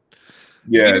 dude.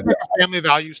 Yeah, you need to make a Family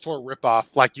Values Store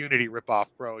ripoff, like Unity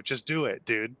ripoff, bro. Just do it,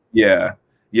 dude. Yeah.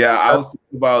 I was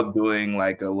thinking about doing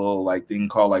like a little like thing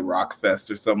called like Rock Fest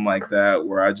or something like that,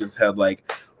 where I just had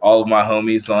like all of my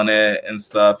homies on it and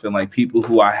stuff, and like people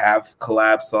who I have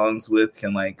collab songs with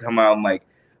can like come out and like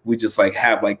we just like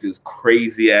have like this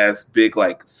crazy ass big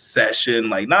like session,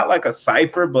 like not like a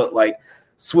cypher, but like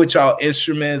switch out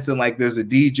instruments and like there's a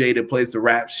DJ that plays the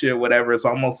rap shit, whatever. It's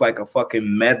almost like a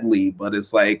fucking medley, but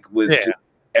it's like with just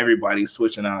everybody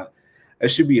switching out. It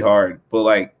should be hard, but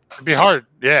like it'd be hard.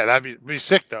 Yeah, that'd be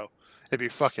sick though. It'd be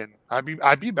fucking.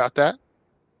 I'd be about that.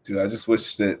 Dude, I just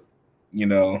wish that, you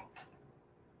know,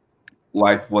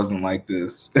 life wasn't like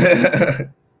this.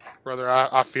 Brother,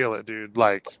 I feel it, dude.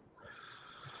 Like,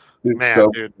 there's man, so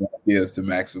dude. many ideas to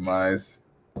maximize.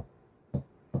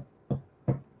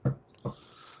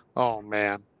 Oh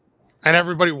man. And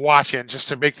everybody watching, just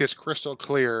to make this crystal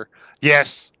clear,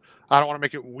 yes, I don't want to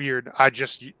make it weird. I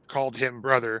just called him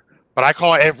brother, but I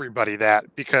call everybody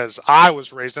that because I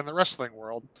was raised in the wrestling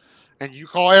world, and you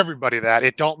call everybody that.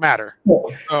 It don't matter.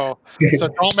 So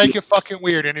don't make it fucking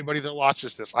weird. Anybody that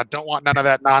watches this, I don't want none of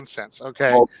that nonsense.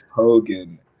 Okay. Hulk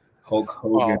Hogan.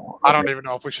 Oh, I don't even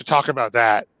know if we should talk about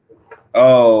that.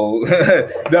 Oh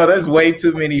no, there's way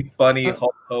too many funny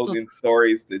Hulk Hogan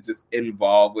stories that just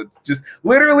involve with just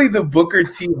literally the Booker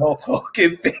T Hulk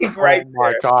Hogan thing right Oh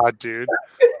my god, dude.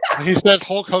 He says,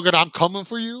 Hulk Hogan, I'm coming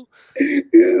for you.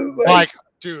 Like,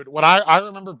 dude, when I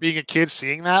remember being a kid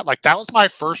seeing that, like that was my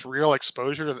first real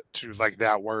exposure to like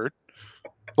that word.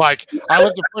 Like I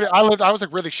was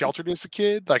like really sheltered as a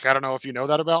kid. Like I don't know if you know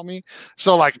that about me.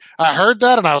 So like I heard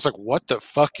that and I was like, what the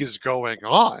fuck is going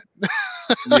on?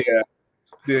 Yeah.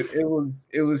 Dude,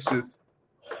 it was just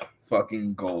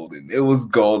fucking golden. It was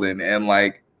golden. And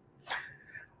like,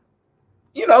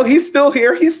 you know, he's still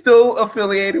here. He's still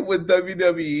affiliated with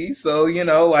WWE. So, you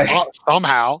know, like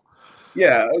somehow.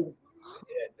 Yeah.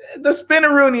 The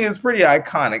Spinneroonie is pretty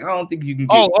iconic. I don't think you can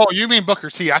get Oh, you mean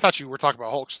Booker T. I thought you were talking about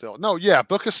Hulk still. No, yeah,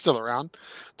 Booker's still around.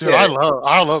 Dude, yeah.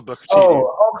 I love Booker T.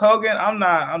 Oh, Hulk Hogan.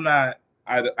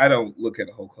 I don't look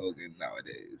at Hulk Hogan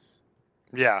nowadays.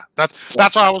 Yeah,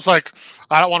 that's why I was like,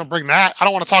 I don't want to bring that. I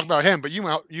don't want to talk about him, but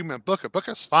you meant Booker.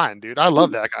 Booker's fine, dude. I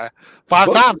love that guy.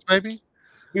 5 times, baby.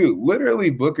 Dude, literally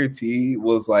Booker T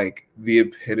was like the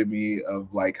epitome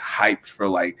of like hype for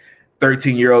like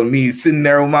 13-year-old me sitting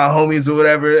there with my homies or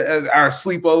whatever, our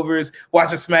sleepovers,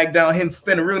 watching SmackDown, hitting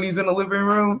Spinneroonies in the living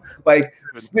room. Like,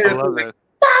 seriously, like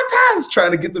 5 times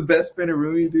trying to get the best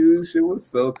Spinneroonie, dude. Shit was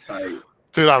so tight.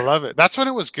 Dude, I love it. That's when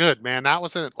it was good, man. That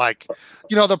wasn't like,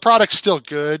 you know, the product's still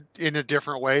good in a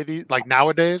different way, like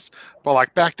nowadays. But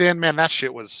like back then, man, that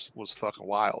shit was fucking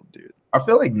wild, dude. I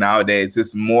feel like nowadays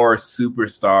it's more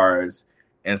superstars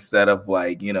instead of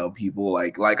like, you know, people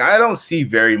like I don't see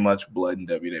very much blood in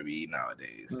WWE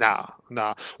nowadays. No.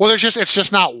 Well, it's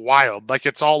just not wild. Like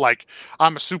it's all like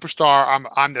I'm a superstar.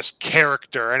 I'm this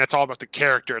character, and it's all about the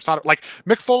character. It's not like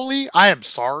Mick Foley. I am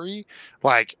sorry,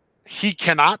 like. He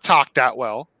cannot talk that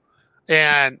well,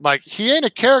 and like he ain't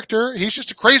a character. He's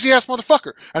just a crazy ass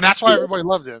motherfucker, and that's why everybody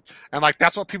loved him. And like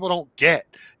that's what people don't get,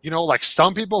 you know. Like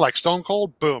some people, like Stone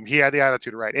Cold, boom, he had the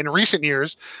attitude right. In recent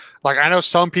years, like I know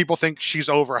some people think she's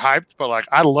overhyped, but like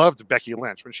I loved Becky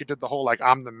Lynch when she did the whole like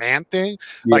I'm the man thing,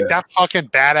 like that fucking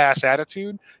badass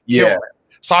attitude. Yeah.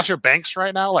 Sasha Banks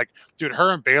right now, like dude,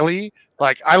 her and Bailey,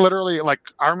 Like I literally, like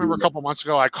I remember a couple months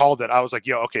ago, I called it. I was like,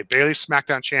 "Yo, okay, Bailey's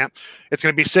SmackDown champ. It's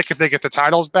gonna be sick if they get the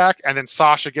titles back, and then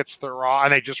Sasha gets the Raw,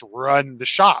 and they just run the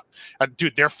shop." And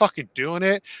dude, they're fucking doing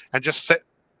it, and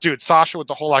dude, Sasha with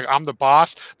the whole like I'm the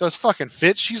boss. Those fucking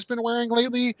fits she's been wearing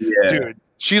lately, dude.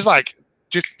 She's like,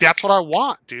 just that's what I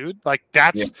want, dude. Like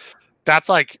that's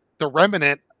like the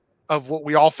remnant of what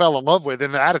we all fell in love with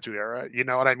in the Attitude Era. You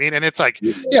know what I mean? And it's like,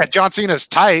 yeah, John Cena's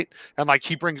tight, and like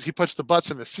he puts the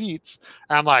butts in the seats,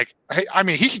 and I'm like, hey, I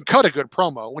mean, he can cut a good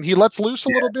promo when he lets loose a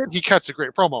little bit. He cuts a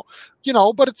great promo, you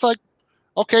know. But it's like,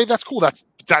 okay, that's cool. That's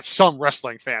some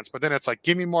wrestling fans. But then it's like,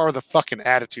 give me more of the fucking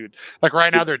attitude. Like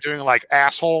right now, they're doing like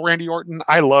asshole Randy Orton.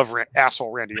 I love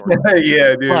asshole Randy Orton.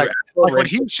 Yeah, dude. Like when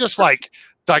he's just like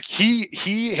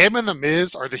him and the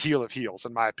Miz are the heel of heels,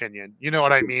 in my opinion. You know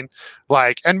what I mean?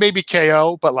 Like, and maybe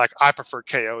KO, but like I prefer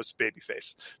KO as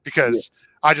babyface because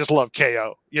I just love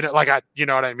KO. You know, like you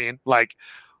know what I mean? Like,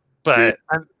 but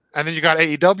and then you got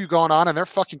AEW going on, and they're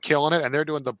fucking killing it, and they're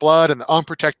doing the blood and the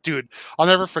unprotected. Dude, I'll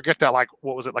never forget that. Like,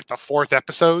 what was it? Like the 4th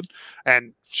episode,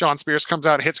 and Sean Spears comes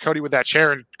out and hits Cody with that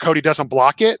chair, and Cody doesn't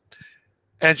block it,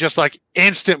 and just like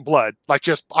instant blood. Like,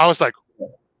 just I was like.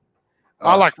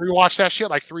 I like rewatched that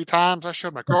shit like 3 times. I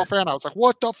showed my girlfriend. I was like,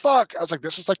 "What the fuck?" I was like,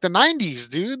 "This is like the '90s,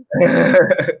 dude."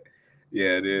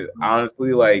 Yeah, dude.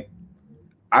 Honestly, like,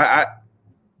 I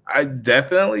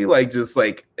definitely like just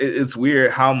like it's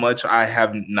weird how much I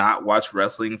have not watched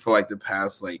wrestling for like the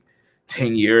past like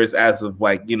 10 years, as of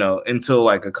like until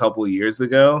like a couple of years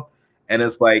ago, and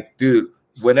it's like, dude.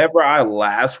 Whenever I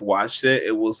last watched it,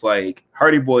 it was like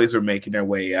Hardy Boys are making their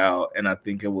way out, and I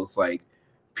think it was like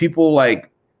people like.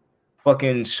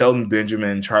 Fucking Shelton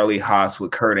Benjamin, Charlie Haas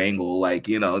with Kurt Angle, like,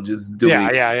 just doing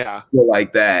shit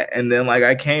like that. And then like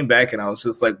I came back and I was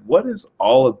just like, what is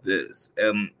all of this?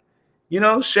 And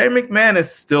Shane McMahon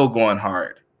is still going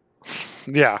hard.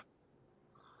 Yeah.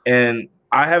 And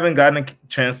I haven't gotten a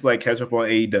chance to like catch up on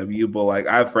AEW, but like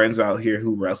I have friends out here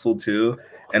who wrestle too.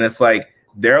 And it's like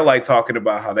they're like talking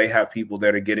about how they have people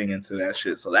that are getting into that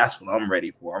shit. So that's what I'm ready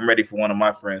for. I'm ready for one of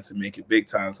my friends to make it big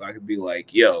time so I could be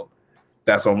like, yo,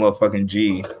 that's on motherfucking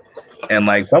G. And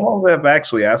like some of them have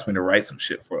actually asked me to write some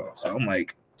shit for them. So I'm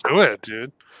like, do it,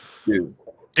 dude.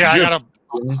 Yeah, I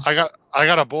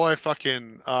got a boy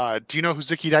fucking do you know who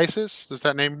Zicky Dice is? Does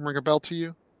that name ring a bell to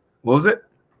you? What was it?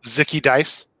 Zicky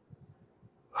Dice.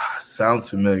 Sounds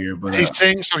familiar, but he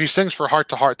sings for Heart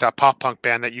to Heart, that pop punk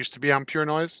band that used to be on Pure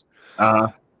Noise.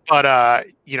 But the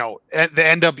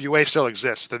NWA still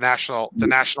exists, the National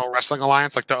Wrestling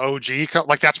Alliance, like the OG,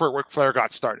 like that's where Ric Flair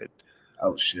got started.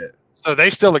 Oh shit! So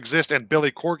they still exist, and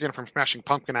Billy Corgan from Smashing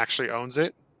Pumpkin actually owns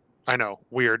it. I know,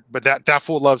 weird, but that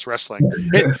fool loves wrestling.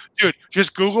 Dude,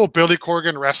 just Google Billy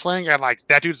Corgan wrestling, and like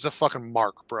that dude's a fucking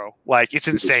mark, bro. Like it's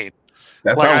insane.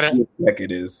 That's like, how sick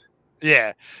it is.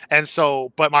 Yeah, and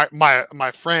so, but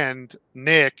my friend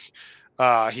Nick.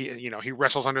 He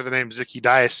wrestles under the name Zicky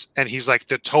Dice, and he's like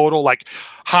the total like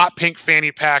hot pink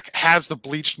fanny pack, has the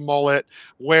bleached mullet,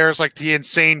 wears like the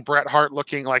insane Bret Hart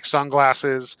looking like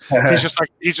sunglasses. He's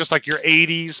just like your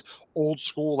 80s old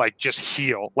school, like just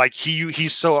heel. Like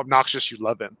he's so obnoxious you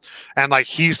love him, and like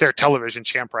he's their television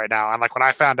champ right now. And like when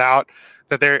I found out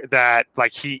that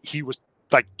he was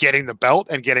like getting the belt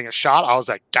and getting a shot, I was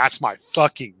like, that's my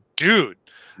fucking dude.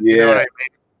 Yeah, you know what I mean?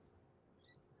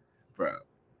 Bro.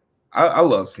 I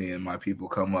love seeing my people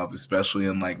come up, especially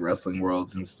in like wrestling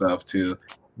worlds and stuff too,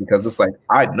 because it's like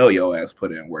I know your ass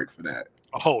put in work for that.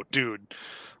 Oh, dude!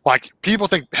 Like people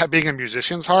think being a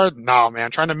musician's hard. No, man,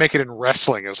 trying to make it in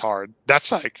wrestling is hard.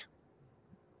 That's like,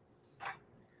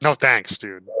 no thanks,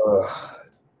 dude.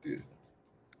 Dude,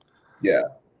 yeah.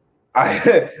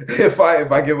 If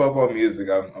I give up on music,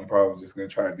 I'm probably just gonna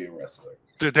try and be a wrestler.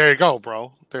 Dude, there you go,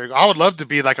 bro. There you go. I would love to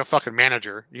be like a fucking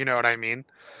manager. You know what I mean?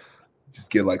 Just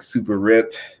get like super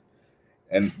ripped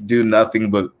and do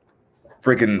nothing but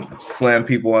freaking slam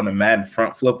people on the mat and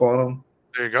front flip on them.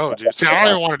 There you go, dude. See, I don't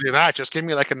even want to do that. Just give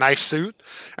me like a nice suit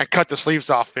and cut the sleeves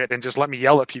off it and just let me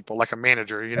yell at people like a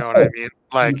manager. You know what I mean?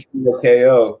 Like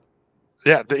KO.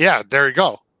 Yeah, there you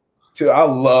go. Dude, I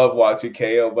love watching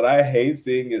KO, but I hate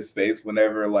seeing his face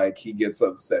whenever like he gets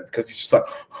upset because he's just like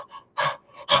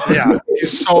yeah,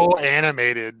 he's so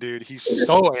animated, dude. He's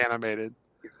so animated.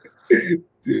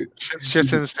 Dude,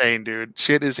 shit's insane, dude.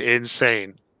 Shit is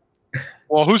insane.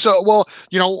 Well,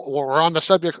 we're on the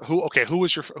subject.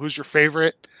 Who's your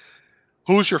favorite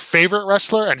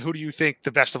wrestler, and who do you think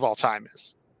the best of all time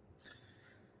is?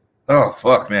 Oh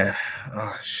fuck, man.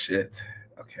 Oh shit.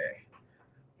 Okay,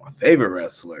 my favorite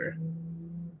wrestler.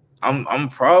 I'm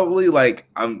probably like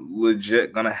I'm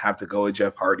legit gonna have to go with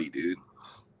Jeff Hardy, dude.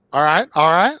 All right.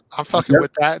 I'm fucking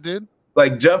with that, dude.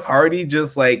 like Jeff Hardy,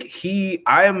 just like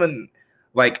I am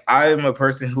a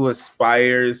person who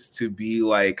aspires to be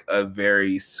like a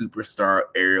very superstar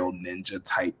aerial ninja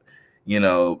type,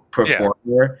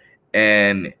 performer.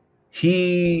 And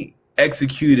he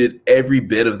executed every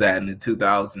bit of that in the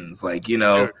 2000s. Like, Dude.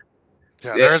 Yeah,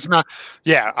 there's not.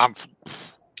 Yeah,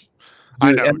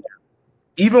 I know. And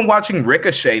even watching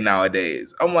Ricochet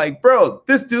nowadays, I'm like, bro,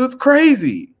 this dude's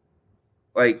crazy.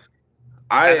 Like,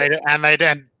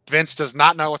 and Vince does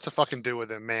not know what to fucking do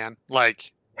with him, man.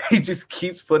 Like, he just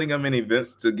keeps putting him in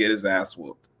events to get his ass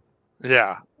whooped.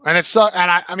 Yeah, and it's and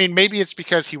I mean maybe it's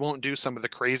because he won't do some of the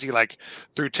crazy like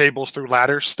through tables, through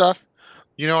ladders stuff.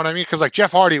 You know what I mean? Because like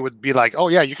Jeff Hardy would be like, "Oh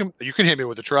yeah, you can hit me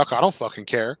with a truck. I don't fucking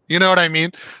care." You know what I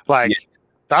mean? Like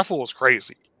that fool is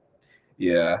crazy.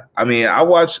 Yeah, I mean, I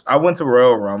went to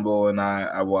Royal Rumble and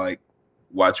I like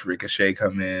watched Ricochet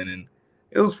come in, and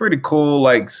it was pretty cool,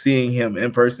 like seeing him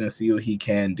in person and see what he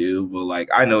can do. But like,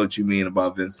 I know what you mean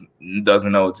about Vince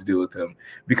doesn't know what to do with him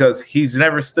because he's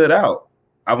never stood out.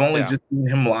 I've only just seen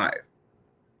him live.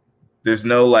 There's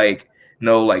no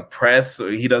press, or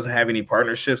he doesn't have any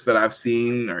partnerships that I've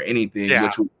seen or anything,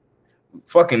 which would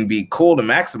fucking be cool to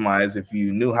maximize if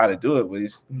you knew how to do it. But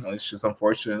it's just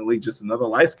unfortunately just another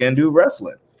light-skinned dude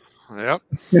wrestling. Yep.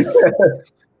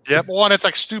 Yep. Well, and it's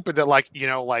like stupid that I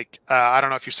don't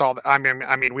know if you saw that. I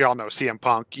mean, we all know CM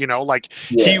Punk.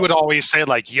 He would always say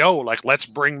like, "Yo, like let's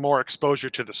bring more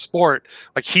exposure to the sport."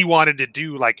 Like he wanted to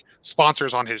do like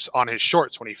sponsors on his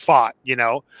shorts when he fought,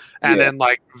 and then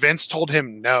like Vince told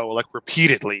him no, like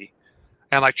repeatedly,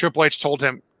 and like Triple H told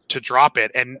him to drop it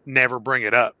and never bring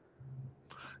it up.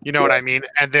 You know what I mean?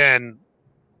 And then,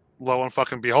 lo and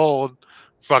fucking behold,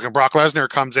 fucking Brock Lesnar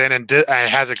comes in and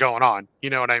has it going on.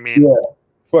 You know what I mean? Yeah.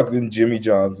 Fucking Jimmy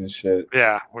John's and shit.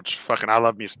 Yeah, which fucking I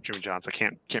love me some Jimmy John's. I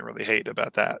can't really hate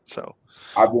about that. So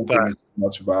I've been thinking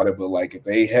much about it, but like if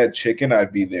they had chicken,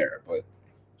 I'd be there. But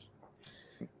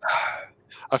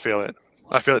I feel it.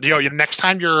 Next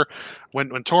time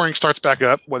when touring starts back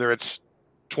up, whether it's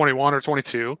 21 or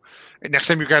 22, and next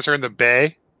time you guys are in the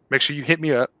Bay, make sure you hit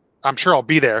me up. I'm sure I'll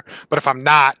be there. But if I'm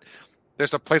not,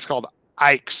 there's a place called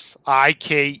Ike's,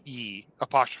 IKE''S,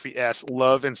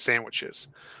 Love and Sandwiches.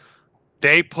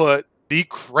 They put the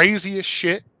craziest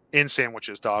shit in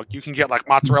sandwiches, dog. You can get like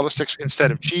mozzarella sticks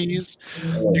instead of cheese.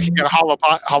 You can get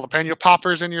jalapeno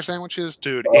poppers in your sandwiches,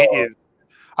 dude. It is.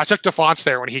 I took DeFonce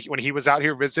there when he was out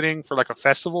here visiting for like a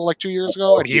festival like 2 years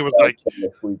ago, and he was like,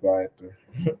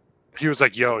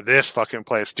 "Yo, this fucking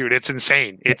place, dude, it's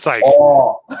insane. It's like."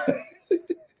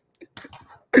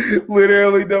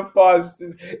 Literally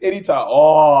DeFonce anytime.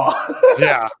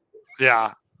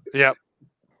 Yep.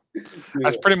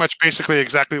 That's pretty much basically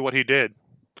exactly what he did.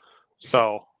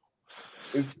 So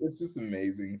it's just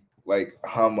amazing, like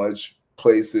how much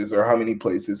places or how many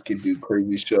places can do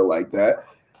crazy shit like that.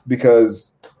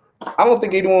 Because I don't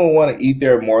think anyone would want to eat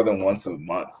there more than once a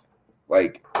month.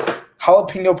 Like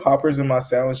jalapeno poppers in my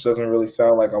sandwich doesn't really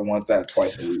sound like I want that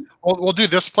twice a week. Well,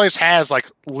 dude, this place has like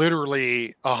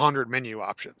literally 100 menu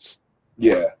options.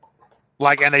 Yeah.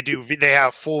 Like, and they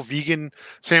have full vegan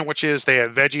sandwiches. They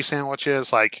have veggie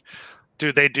sandwiches. Like,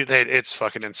 dude, it's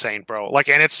fucking insane, bro. Like,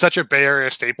 and it's such a Bay Area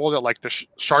staple that like the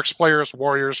Sharks players,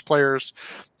 Warriors players,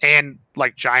 and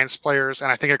like Giants players,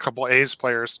 and I think a couple A's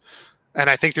players, and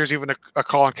I think there's even a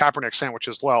Colin Kaepernick sandwich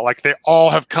as well. Like, they all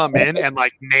have come in and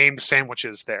like named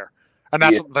sandwiches there. And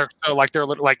that's they're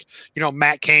like,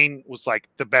 Matt Cain was like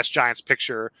the best Giants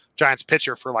pitcher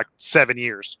for like 7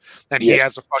 years, and he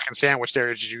has a fucking sandwich there.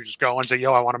 You just go and say,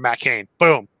 "Yo, I want a Matt Cain."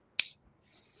 Boom.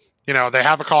 They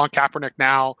have a Colin Kaepernick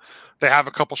now. They have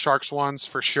a couple Sharks ones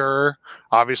for sure.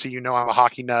 Obviously, I'm a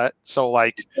hockey nut, so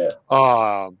like,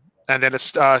 and then it's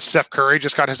Steph Curry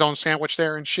just got his own sandwich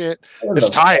there and shit. It's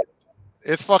tight.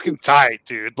 It's fucking tight,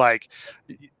 dude. Like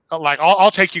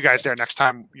I'll take you guys there next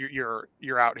time you're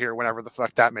out here, whenever the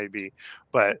fuck that may be.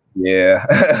 But yeah,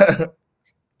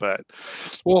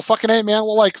 well, fucking hey, man.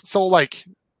 Well,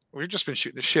 we've just been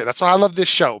shooting this shit. That's why I love this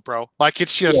show, bro. Like,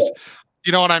 it's just,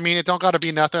 you know what I mean. It don't got to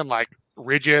be nothing like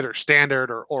rigid or standard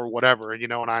or whatever. You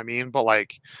know what I mean? But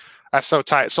like, that's so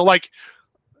tight. So like,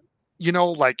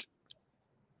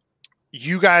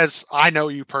 you guys, I know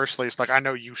you personally. It's like, I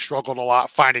know you struggled a lot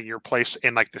finding your place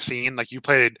in like the scene. Like, you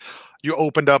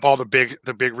opened up all the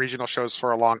big regional shows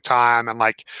for a long time, and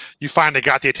like you finally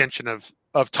got the attention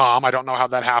of Tom. I don't know how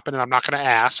that happened, and I'm not going to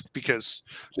ask because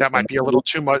that might be a little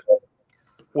too much.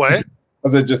 What?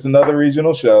 Was it just another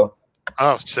regional show?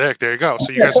 Oh, sick! There you go.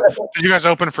 So did you guys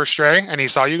open for Stray, and he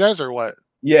saw you guys, or what?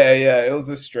 Yeah. It was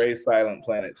a Stray Silent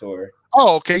Planet tour.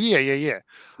 Oh, okay. Yeah.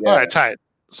 All right, tight.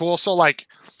 So like,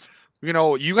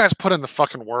 you guys put in the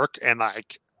fucking work, and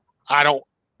like, I don't.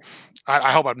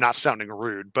 I hope I'm not sounding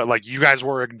rude, but like you guys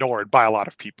were ignored by a lot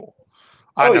of people.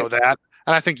 I Oh yeah. know that,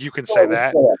 and I think you can say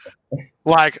that.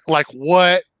 Like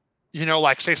what,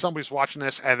 like say somebody's watching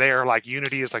this and they're like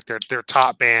Unity is like their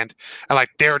top band, and like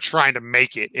they're trying to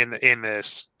make it in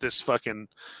this fucking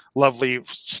lovely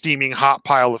steaming hot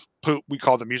pile of poop we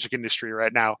call the music industry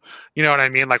right now. You know what I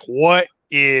mean? Like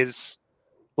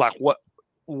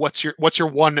what's your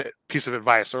one piece of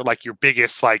advice, or like your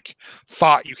biggest like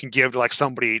thought you can give to like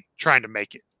somebody trying to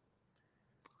make it?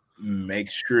 Make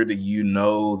sure that you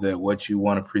know that what you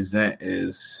want to present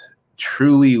is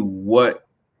truly what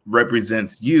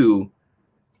represents you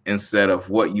instead of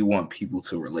what you want people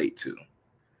to relate to.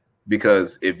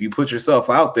 Because if you put yourself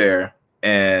out there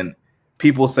and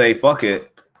people say fuck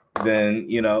it, then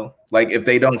like if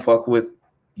they don't fuck with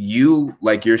you,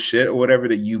 like your shit or whatever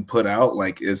that you put out,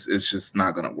 like it's just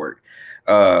not gonna work.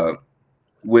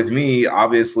 With me,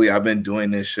 obviously I've been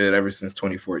doing this shit ever since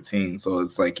 2014, so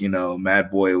it's like Mad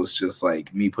Boy was just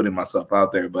like me putting myself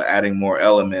out there but adding more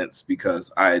elements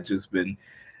because I had just been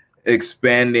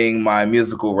expanding my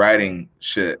musical writing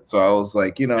shit. So I was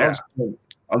like,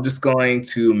 I'm just going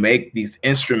to make these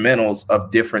instrumentals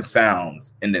of different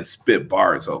sounds and then spit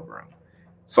bars over them.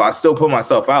 So I still put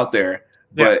myself out there,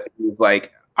 but it was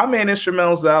like I made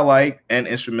instrumentals that I like and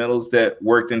instrumentals that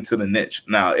worked into the niche.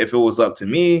 Now, if it was up to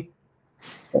me,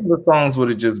 some of the songs would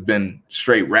have just been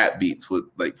straight rap beats with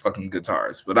like fucking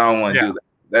guitars, but I don't want to do that.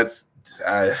 That's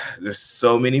there's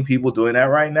so many people doing that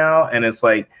right now, and it's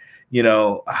like,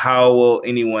 how will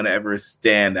anyone ever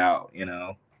stand out?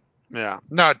 Yeah,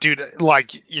 no, dude.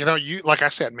 Like you like I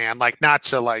said, man. Like not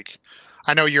to like.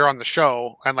 I know you're on the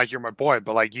show and like you're my boy,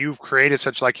 but like you've created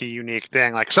such like a unique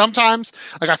thing. Like sometimes,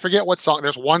 like I forget what song.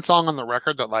 There's one song on the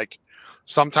record that like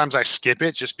sometimes I skip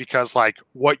it just because like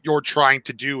what you're trying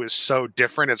to do is so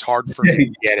different. It's hard for me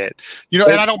to get it.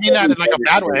 And I don't mean that in like a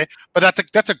bad way, but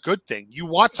that's a good thing. You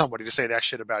want somebody to say that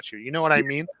shit about you. You know what I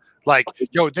mean? Like,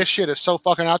 yo, this shit is so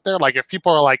fucking out there. Like if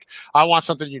people are like, I want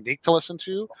something unique to listen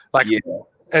to, like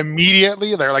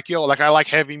immediately they're like, yo, like I like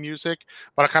heavy music,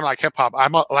 but I kind of like hip hop.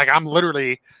 I'm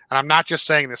literally, and I'm not just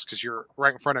saying this because you're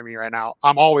right in front of me right now.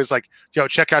 I'm always like, yo,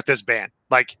 check out this band.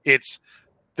 Like this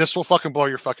will fucking blow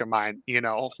your fucking mind.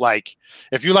 Like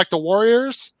if you like the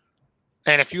Warriors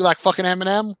and if you like fucking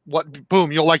Eminem,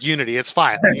 boom, you'll like Unity. It's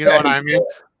fine. You know what I mean?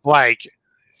 Like,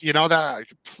 that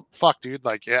fuck, dude.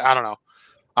 Like, I don't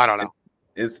know.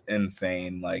 It's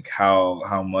insane. Like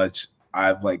how much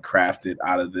I've like crafted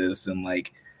out of this and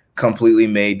like completely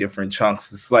made different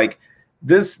chunks. It's like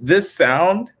this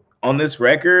sound on this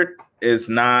record is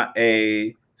not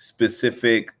a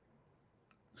specific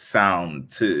sound,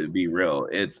 to be real.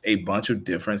 It's a bunch of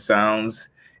different sounds,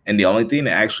 and the only thing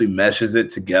that actually meshes it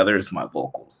together is my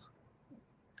vocals.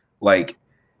 Like,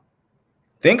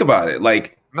 think about it.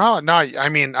 Like, no, I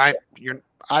mean, you're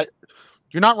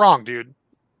not wrong, dude.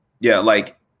 Yeah,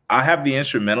 like I have the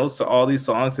instrumentals to all these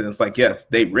songs, and it's like, yes,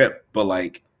 they rip, but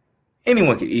like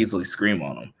anyone could easily scream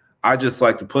on them. I just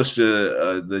like to push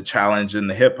the challenge and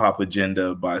the hip hop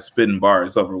agenda by spitting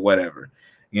bars over whatever,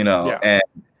 and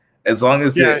as long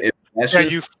as it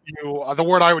meshes, the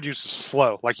word I would use is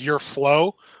flow. Like your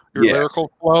flow, your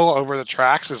lyrical flow over the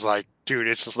tracks is like, dude,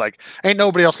 it's just like ain't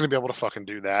nobody else gonna be able to fucking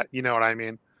do that. You know what I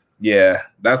mean? Yeah,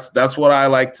 that's what I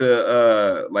like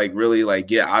to like really like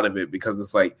get out of it, because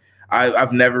it's like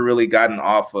I've never really gotten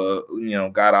off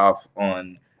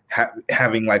on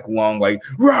having like long like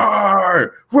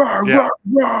roar roar roar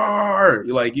roar,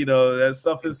 like that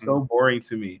stuff is so boring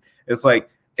to me. It's like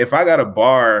if I got a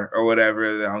bar or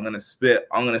whatever that I'm gonna spit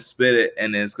it,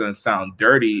 and it's gonna sound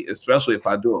dirty, especially if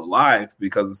I do it live,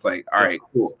 because it's like, all right,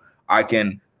 cool, I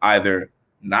can either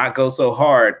not go so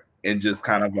hard and just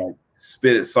kind of like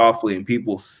spit it softly and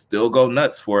people still go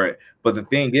nuts for it. But the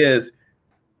thing is,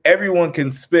 everyone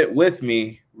can spit with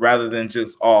me rather than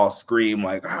just all scream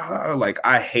like, like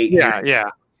I hate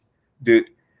dude.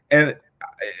 And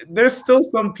there's still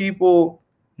some people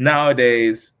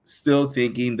nowadays still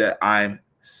thinking that I'm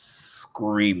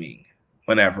screaming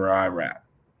whenever I rap.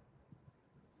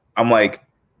 I'm like,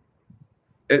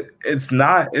 it's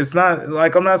not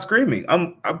like I'm not screaming.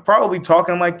 I'm probably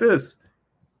talking like this,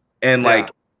 and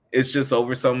like it's just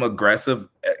over some aggressive,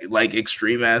 like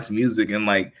extreme ass music, and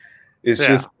like it's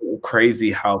just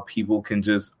crazy how people can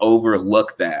just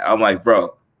overlook that. I'm like,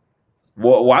 bro,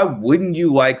 why wouldn't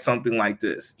you like something like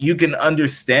this? You can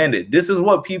understand it. This is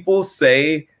what people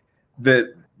say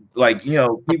that, like,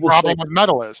 people. The problem with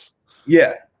metal is.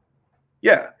 Yeah,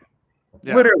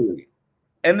 literally.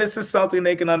 And this is something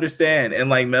they can understand. And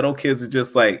like metal kids are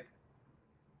just like,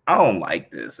 I don't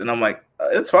like this. And I'm like,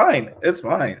 it's fine. It's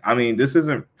fine. I mean, this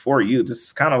isn't for you. This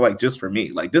is kind of like just for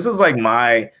me. Like, this is like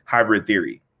my hybrid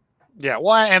theory. Yeah,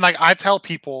 well, and like I tell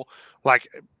people, like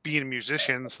being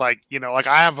musicians, like like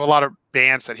I have a lot of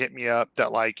bands that hit me up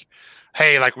that like,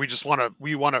 hey, like we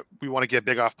want to get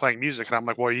big off playing music, and I'm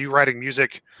like, well, are you writing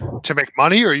music to make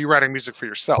money, or are you writing music for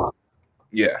yourself?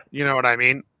 Yeah. You know what I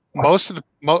mean? Most of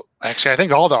actually, I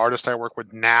think all the artists I work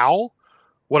with now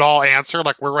would all answer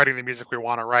like, we're writing the music we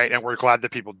want to write, and we're glad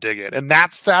that people dig it, and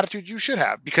that's the attitude you should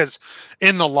have, because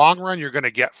in the long run, you're going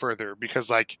to get further, because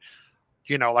like.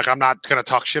 Like I'm not going to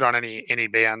talk shit on any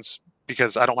bands,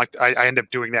 because I don't like, I end up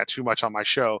doing that too much on my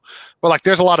show. But like,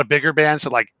 there's a lot of bigger bands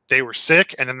that like they were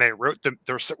sick and then they wrote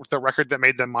the record that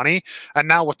made them money. And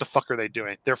now what the fuck are they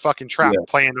doing? They're fucking trapped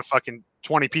playing to fucking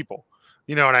 20 people.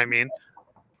 You know what I mean?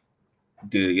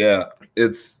 Dude, yeah.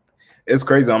 It's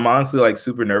crazy. I'm honestly like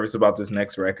super nervous about this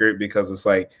next record, because it's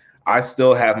like, I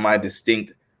still have my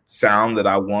distinct sound that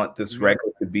I want this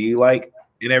record to be like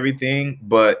and everything,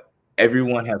 but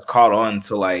everyone has caught on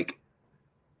to like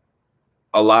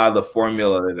a lot of the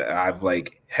formula that I've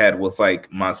like had with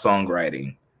like my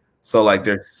songwriting. So like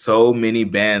there's so many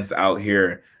bands out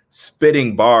here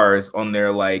spitting bars on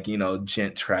their like,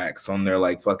 gent tracks, on their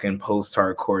like fucking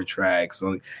post-hardcore tracks,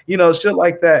 on shit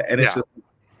like that. And it's just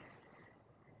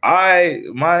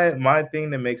my thing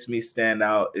that makes me stand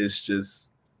out is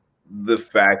just the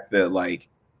fact that like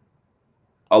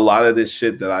a lot of this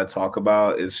shit that I talk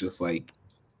about is just like,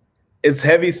 it's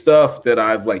heavy stuff that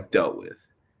I've like dealt with.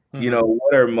 Mm-hmm.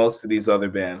 What are most of these other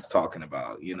bands talking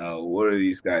about? What are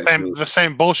these guys doing? The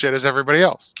same bullshit as everybody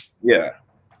else. Yeah.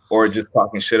 Or just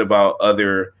talking shit about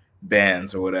other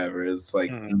bands or whatever. It's like,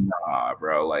 nah,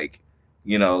 bro. Like,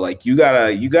 like you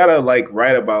gotta like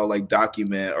write about, like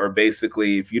document, or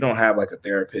basically if you don't have like a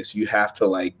therapist, you have to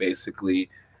like basically,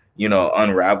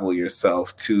 unravel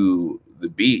yourself to the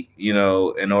beat,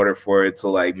 in order for it to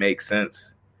like make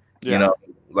sense. Yeah.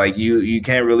 Like you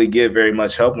can't really get very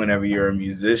much help whenever you're a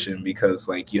musician, because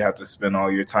like you have to spend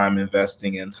all your time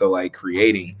investing into like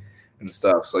creating and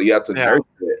stuff. So you have to nurture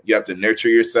it. You have to nurture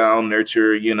your sound,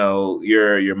 nurture,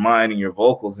 your mind and your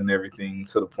vocals and everything,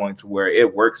 to the point to where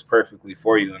it works perfectly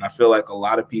for you. And I feel like a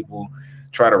lot of people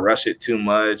try to rush it too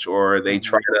much, or they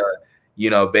try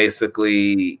to,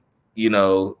 basically,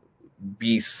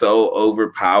 be so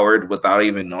overpowered without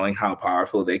even knowing how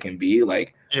powerful they can be.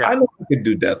 Like, I know I could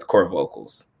do deathcore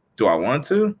vocals. Do I want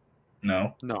to?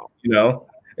 No.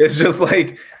 It's just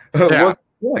like, what's the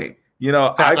point?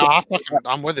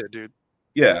 I'm with it, dude.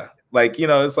 Yeah, like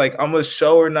it's like I'm a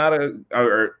shower, not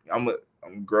or I'm a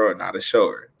grower, not a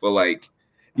shower. But like,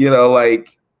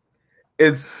 like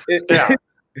it's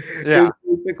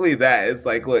basically that. It's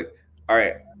like, look, all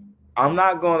right, I'm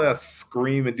not gonna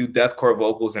scream and do deathcore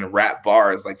vocals and rap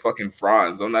bars like fucking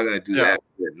Franz. I'm not gonna do that.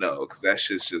 No, because that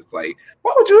shit's just like,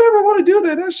 why would you ever want to do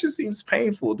that? That shit seems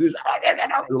painful, dude.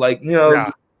 Like,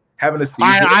 having to see.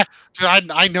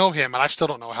 I know him, and I still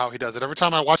don't know how he does it. Every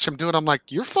time I watch him do it, I'm like,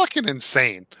 you're fucking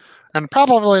insane, and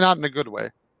probably not in a good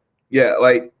way. Yeah,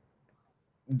 like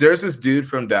there's this dude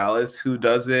from Dallas who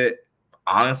does it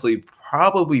honestly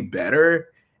probably better,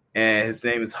 and his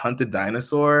name is Hunt the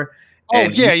Dinosaur. Oh,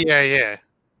 yeah.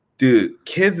 Dude,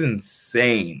 kid's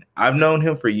insane. I've known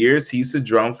him for years. He used to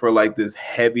drum for like this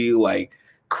heavy, like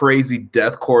crazy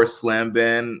deathcore slam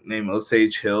band named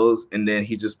Osage Hills. And then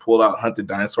he just pulled out Hunt the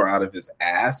Dinosaur out of his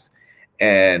ass.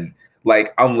 And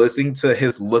like, I'm listening to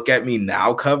his Look at Me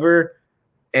Now cover.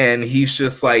 And he's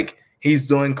just like, he's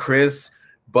doing Chris,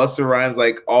 Busta Rhymes,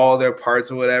 like all their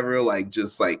parts or whatever, like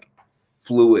just like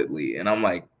fluidly. And I'm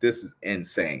like, this is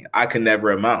insane. I can never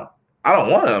amount. I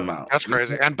don't want to amount. That's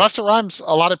crazy. And Busta Rhymes,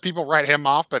 a lot of people write him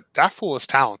off, but that fool is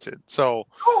talented. So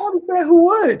I don't understand who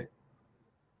would.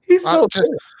 He's so good.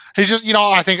 He's just,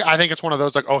 I think it's one of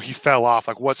those like, oh, he fell off.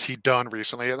 Like, what's he done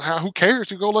recently? Who cares?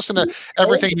 You go listen to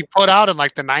everything he put out in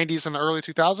like the 90s and the early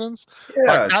 2000s.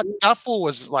 Yeah, like that fool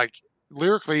was like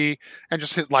lyrically, and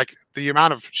just his, like the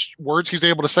amount of words he's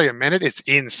able to say a minute, it's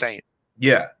insane.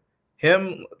 Yeah.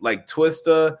 Him, like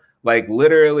Twista, like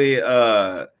literally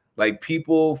like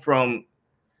people from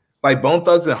like Bone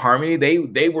Thugs and Harmony,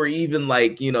 they were even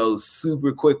like,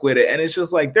 super quick with it. And it's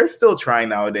just like, they're still trying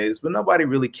nowadays, but nobody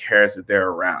really cares that they're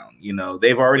around.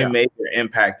 They've already made their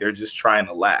impact. They're just trying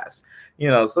to last,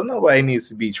 so nobody needs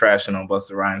to be trashing on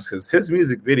Busta Rhymes, because his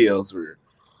music videos were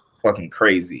fucking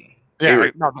crazy.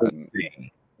 Yeah.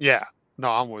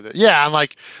 No, I'm with it. Yeah. And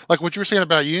like what you were saying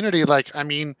about Unity, like, I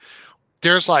mean,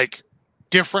 there's like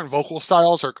different vocal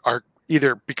styles are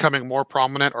either becoming more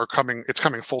prominent or coming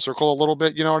full circle a little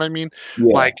bit. You know what I mean?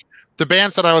 Yeah. Like the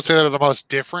bands that I would say that are the most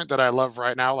different that I love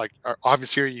right now, like are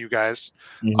obviously you guys.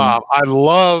 I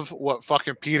love what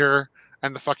fucking Peter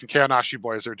and the fucking Kaonashi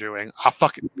boys are doing.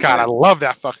 I love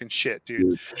that fucking shit,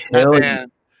 dude.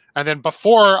 And then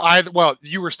before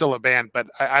you were still a band, but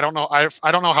I don't know. I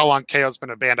don't know how long KO's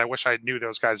been a band. I wish I knew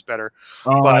those guys better.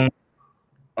 But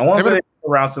I want to say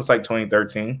around since like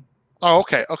 2013. Oh,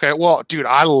 okay. Well, dude,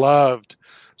 I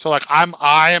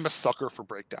am a sucker for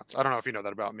breakdowns. I don't know if you know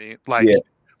that about me. Like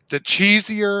the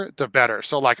cheesier, the better.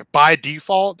 So like by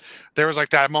default, there was like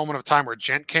that moment of time where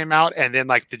Gent came out, and then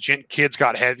like the Gent kids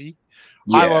got heavy.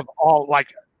 Yeah. I love all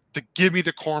like give me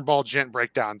the cornball Gent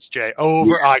breakdowns, Jay.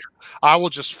 Like I will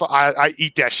just I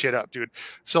eat that shit up, dude.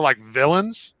 So like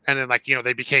Villains, and then like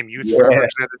they became Youth Forever, and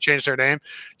they had to change their name.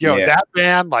 That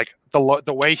band, like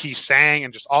the way he sang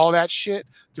and just all that shit,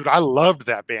 dude. I loved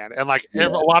that band, and like a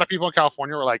lot of people in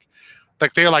California were like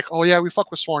they're like, oh yeah, we fuck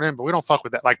with Sworn In, but we don't fuck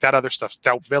with that that other stuff,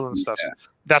 that Villain stuff.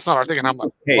 That's not our thing. And I'm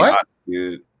like, what,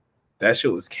 dude? That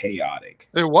shit was chaotic.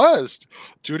 It was,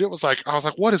 dude. It was like I was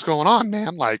like, what is going on,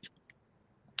 man? Like.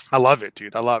 I love it,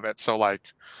 dude. I love it. So like,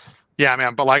 yeah,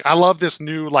 man. But like, I love this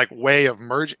new like way of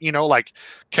merge. Like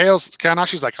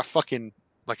Kaonashi's like a fucking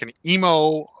like an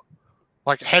emo,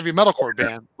 like heavy metalcore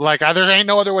band. Like there ain't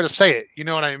no other way to say it. You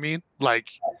know what I mean? Like,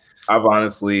 I've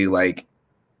honestly like,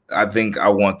 I think I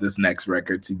want this next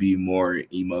record to be more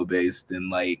emo based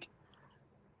and like,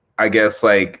 I guess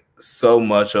like so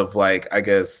much of like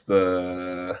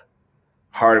the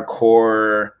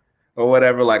hardcore. Or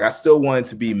whatever, like I still want it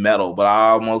to be metal, but I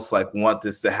almost like want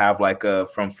this to have like a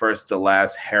from first to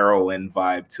last heroin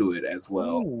vibe to it as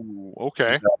well. Ooh,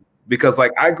 okay. Because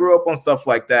like I grew up on stuff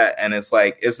like that, and it's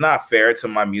like it's not fair to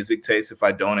my music taste if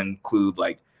I don't include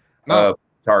like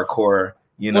hardcore.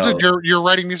 Well, dude, you're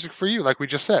writing music for you, like we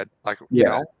just said. Like,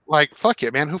 like fuck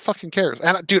it, man. Who fucking cares?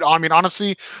 And dude, I mean,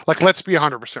 honestly, like let's be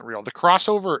 100% real. The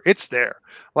crossover, it's there.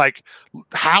 Like,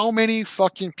 how many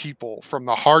fucking people from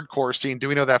the hardcore scene do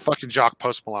we know that fucking jock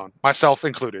Post Malone, myself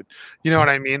included? You know what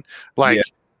I mean? Like,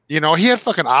 he had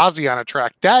fucking Ozzy on a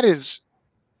track. That is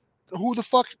who the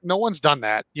fuck? No one's done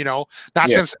that. Not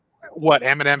since. What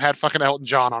Eminem had fucking Elton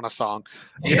John on a song,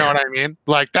 you know what I mean?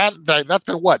 Like that's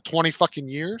been what 20 fucking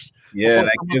years. Yeah, and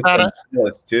that kid's from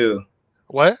Dallas too.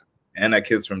 What? And that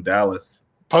kid's from Dallas.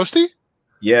 Posty?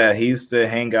 Yeah, he used to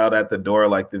hang out at the door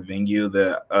like the venue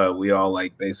that we all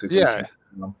like basically.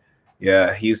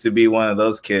 Yeah, he used to be one of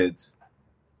those kids.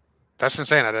 That's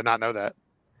insane. I did not know that.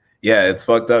 Yeah, it's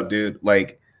fucked up, dude.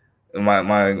 Like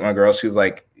my girl, she's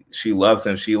like she loves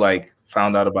him. She like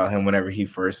found out about him whenever he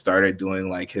first started doing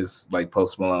like his like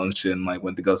Post Malone shit and like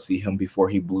went to go see him before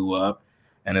he blew up.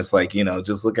 And it's like,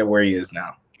 just look at where he is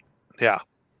now. Yeah.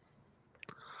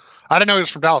 I didn't know he was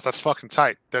from Dallas. That's fucking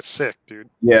tight. That's sick, dude.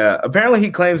 Yeah. Apparently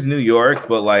he claims New York,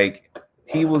 but like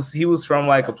he was from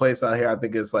like a place out here. I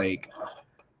think it's like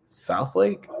South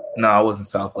Lake. No, it wasn't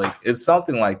South Lake. It's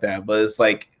something like that, but it's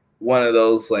like one of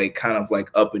those like kind of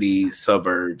like uppity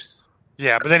suburbs.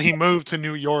 Yeah, but then he moved to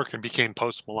New York and became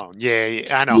Post Malone. Yeah,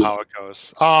 I know how it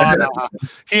goes. Oh, no,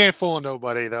 he ain't fooling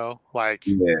nobody though. Like,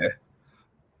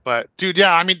 but dude,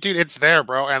 yeah, I mean, dude, it's there,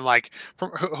 bro. And like,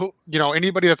 from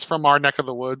anybody that's from our neck of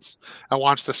the woods and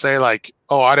wants to say like,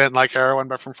 oh, I didn't like heroin,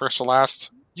 but from first to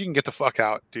last, you can get the fuck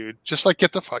out, dude. Just like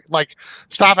get the fuck, like,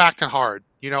 stop acting hard.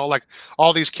 Like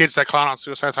all these kids that clown on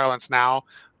Suicide Silence now,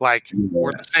 like,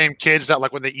 were the same kids that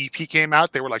like when the EP came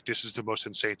out, they were like, this is the most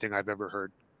insane thing I've ever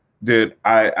heard. Dude,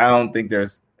 I don't think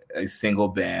there's a single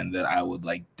band that I would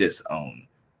like disown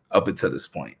up until this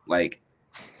point. Like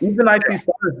even IT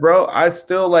Stars, bro, I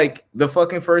still like the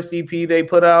fucking first EP they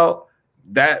put out.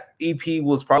 That EP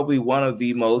was probably one of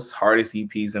the most hardest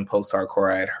EPs in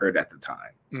post-hardcore I had heard at the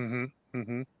time.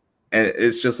 And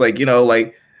it's just like,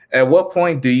 like at what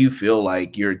point do you feel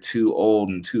like you're too old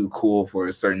and too cool for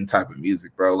a certain type of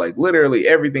music, bro? Like literally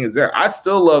everything is there. I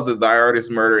still love the Thy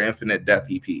Artist Murder Infinite Death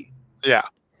EP. Yeah.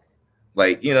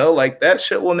 Like, like that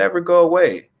shit will never go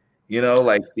away.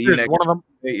 Like see you next.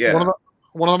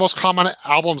 One of the most common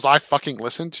albums I fucking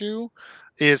listen to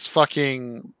is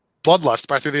fucking Bloodlust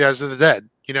by Through the Eyes of the Dead.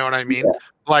 You know what I mean?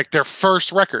 Like their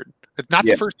first record. Not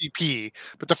the first EP,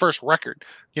 but the first record.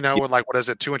 With like, what is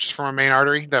it, 2 inches from a main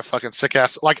artery? That fucking sick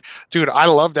ass. Like, dude, I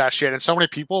love that shit. And so many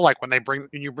people, like, when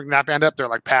you bring that band up, they're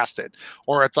like past it.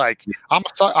 Or it's like, I'm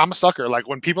a sucker. Like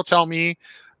when people tell me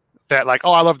that like,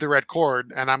 oh, I love the Red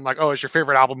Chord, and I'm like, oh, is your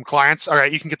favorite album Clients? All right,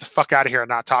 you can get the fuck out of here and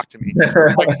not talk to me.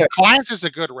 Like, Clients is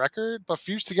a good record, but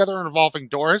Fused Together and Revolving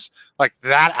Doors, like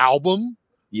that album,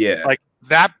 like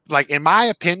that, like in my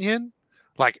opinion,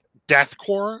 like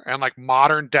deathcore and like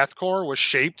modern deathcore was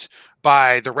shaped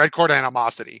by the Red Chord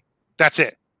Animosity. That's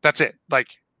it. Like,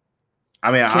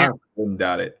 I mean, I wouldn't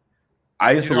doubt it.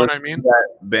 I used you to know what listen I mean? to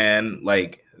that band,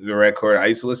 like the Red Chord. I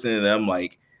used to listen to them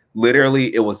like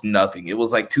literally it was nothing. It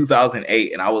was like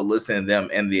 2008, and I would listen to them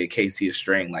and the Acacia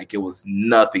Strain like it was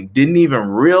nothing. Didn't even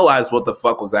realize what the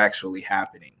fuck was actually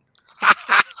happening.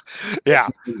 Yeah,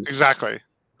 exactly.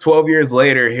 12 years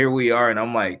later, here we are, and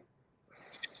I'm like,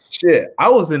 shit, I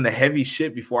was in the heavy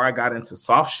shit before I got into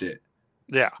soft shit.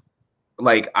 Yeah.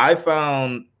 Like I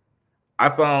found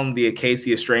the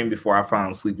Acacia Strain before I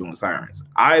found Sleeping with Sirens.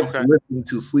 I've listened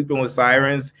to Sleeping with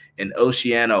Sirens and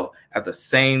Oceano at the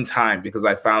same time because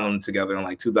I found them together in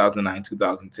like 2009,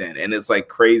 2010. And it's like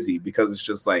crazy because it's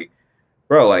just like,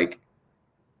 bro, like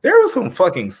there was some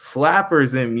fucking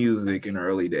slappers in music in the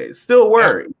early days. Still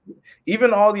were. Yeah.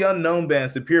 Even all the unknown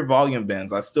bands, the Pure Volume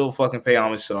bands, I still fucking pay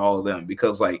homage to all of them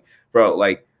because like, bro,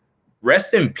 like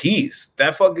rest in peace.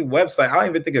 That fucking website, I don't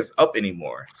even think it's up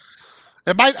anymore.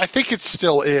 I think it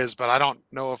still is, but I don't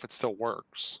know if it still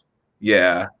works.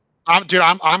 Yeah.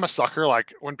 I'm a sucker.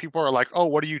 Like when people are like, "Oh,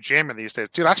 what are you jamming these days?"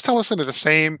 Dude, I still listen to the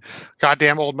same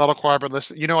goddamn old metalcore I've been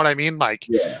listening. You know what I mean? Like,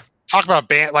 talk about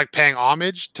band like paying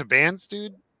homage to bands,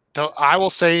 dude. So I will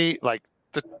say, like,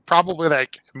 probably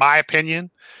like my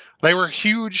opinion, they were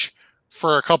huge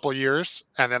for a couple years,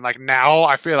 and then like now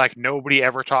I feel like nobody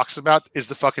ever talks about is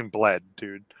the fucking Bled,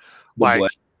 dude. Like,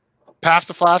 Past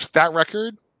the Flask, that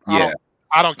record.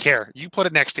 I don't care. You put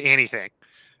it next to anything,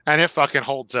 and it fucking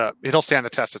holds up. It'll stand the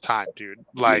test of time, dude.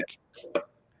 Like,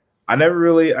 I never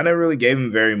really gave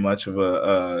him very much of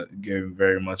a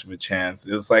chance.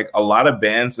 It was like a lot of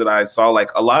bands that I saw, like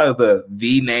a lot of the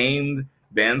named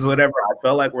bands, whatever. I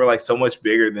felt like were like so much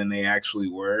bigger than they actually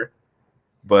were.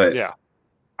 But yeah,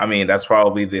 I mean that's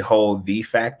probably the whole the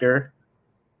factor,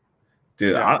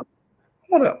 dude. Yeah.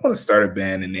 I want to start a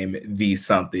band and name it The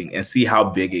Something and see how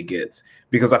big it gets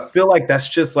because I feel like that's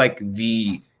just like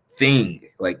the thing,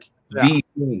 like the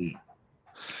thing.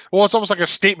 Well, it's almost like a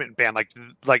statement band, like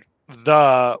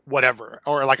the whatever,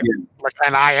 or like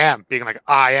an I am being like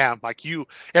I am, like you.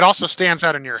 It also stands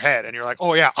out in your head, and you're like,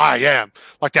 oh yeah, I am.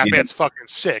 Like that band's fucking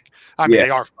sick. I mean, they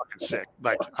are fucking sick.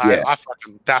 Like I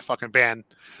fucking that fucking band.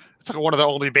 It's like one of the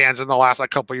only bands in the last like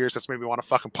couple of years that's made me want to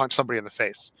fucking punch somebody in the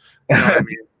face. You know what I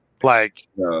mean? Like,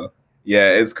 yeah,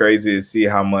 it's crazy to see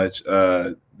how much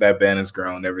that band has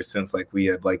grown ever since like we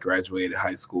had like graduated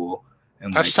high school.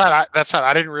 And that's tight. That's tight.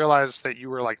 I didn't realize that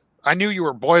you were like. I knew you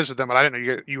were boys with them, but I didn't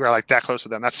know you were like that close with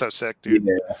them. That's so sick, dude.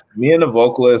 Yeah, me and the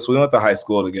vocalist, we went to high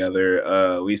school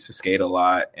together. We used to skate a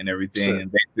lot and everything. Sick.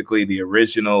 And basically, the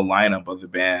original lineup of the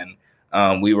band,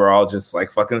 we were all just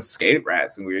like fucking skate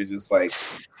rats, and we were just like.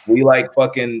 We like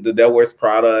fucking the Devil Wears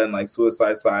Prada and like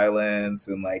Suicide Silence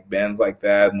and like bands like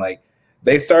that. And like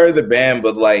they started the band,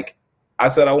 but like I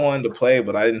said I wanted to play,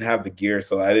 but I didn't have the gear,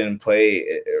 so I didn't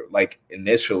play like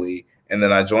initially. And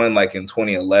then I joined like in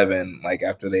 2011, like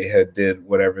after they had did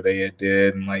whatever they had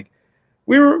did, and like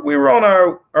we were on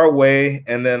our way.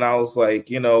 And then I was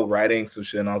like, you know, writing some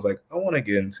shit, and I was like, I want to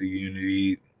get into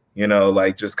Unity, you know,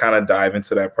 like just kind of dive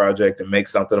into that project and make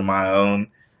something of my own.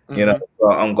 You know, so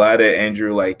I'm glad that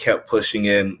Andrew like kept pushing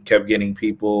it and kept getting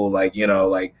people like, you know,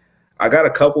 like I got a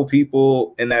couple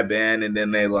people in that band and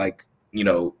then they like, you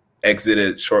know,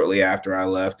 exited shortly after I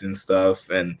left and stuff.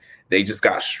 And they just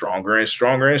got stronger and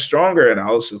stronger and stronger. And I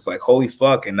was just like, holy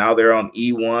fuck. And now they're on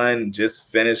E1,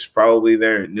 just finished probably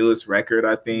their newest record,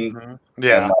 I think.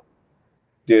 Yeah. And,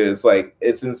 dude, it's like,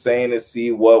 it's insane to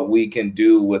see what we can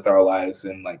do with our lives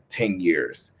in like 10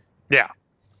 years. Yeah.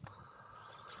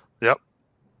 Yep.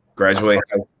 Graduate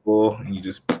high school, and you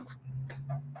just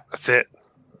that's it.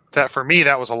 That for me,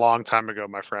 that was a long time ago,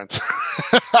 my friends.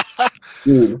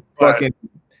 Dude, fucking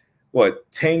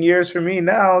what 10 years for me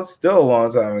now? It's still a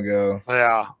long time ago.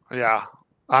 Yeah.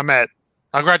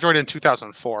 I graduated in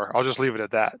 2004. I'll just leave it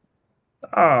at that.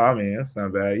 Oh, I mean, that's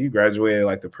not bad. You graduated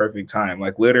like the perfect time.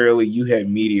 Like literally, you had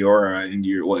Meteora in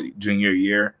your junior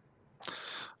year.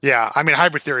 Yeah, I mean,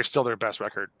 Hybrid Theory is still their best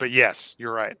record, but yes,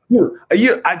 you're right.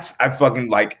 I fucking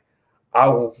like. I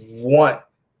want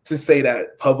to say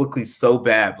that publicly so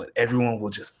bad, but everyone will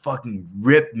just fucking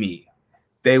rip me.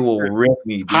 They will rip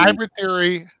me. Dude. Hybrid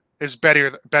Theory is better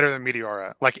than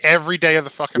Meteora. Like every day of the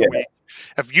fucking week.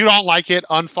 If you don't like it,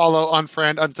 unfollow,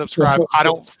 unfriend, unsubscribe. I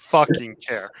don't fucking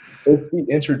care. It's the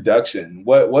introduction.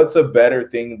 What's a better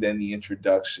thing than the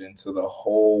introduction to the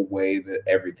whole way that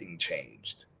everything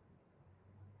changed?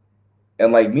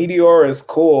 And like Meteora is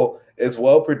cool. It's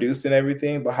well produced and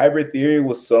everything, but Hybrid Theory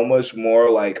was so much more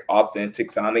like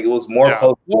authentic sounding. It was more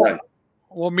post-punk.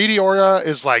 Well, Meteora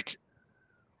is like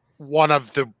one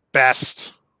of the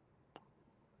best,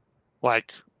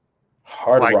 like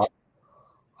hard rock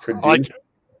Produced?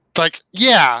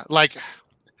 Yeah, like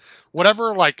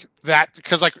whatever, like that,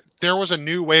 because like there was a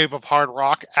new wave of hard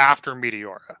rock after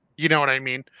Meteora. You know what I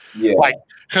mean? Yeah. Like,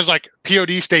 because like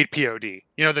POD stayed POD.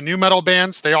 You know, the new metal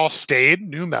bands, they all stayed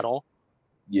new metal.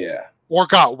 Yeah. Or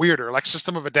got weirder. Like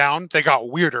System of a Down, they got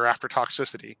weirder after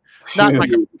Toxicity. Not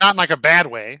in like a bad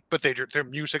way, but their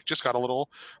music just got a little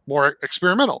more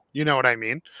experimental. You know what I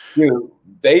mean? Dude,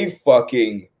 they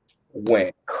fucking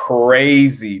went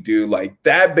crazy, dude. Like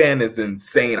that band is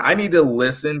insane. I need to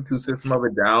listen to System of a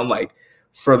Down like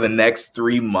for the next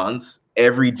 3 months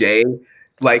every day.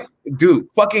 Like, dude,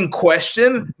 fucking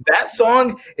Question. That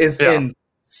song is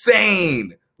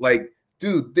insane. Like,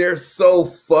 dude, they're so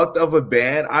fucked of a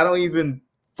band. I don't even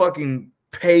fucking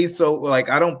pay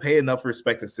I don't pay enough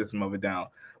respect to System of a Down.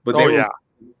 But they were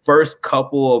first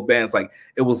couple of bands, like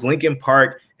it was Linkin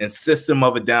Park and System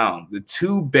of a Down, the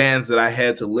two bands that I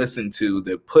had to listen to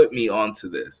that put me onto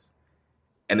this.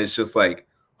 And it's just like,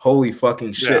 holy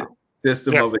fucking shit,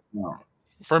 System of a Down.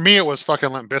 For me, it was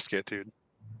fucking Limp Bizkit, dude.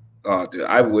 Oh, dude,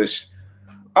 I wish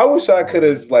I could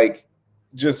have like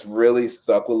just really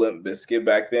stuck with Limp Bizkit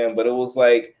back then, but it was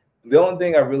like the only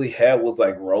thing I really had was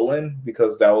like Rollin',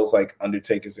 because that was like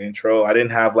Undertaker's intro. I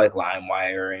didn't have like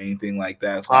LimeWire or anything like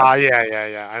that. So yeah.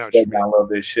 I know. I download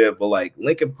this shit, but like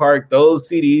Linkin Park, those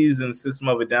CDs and System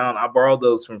of a Down, I borrowed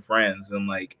those from friends, and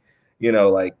like, you know,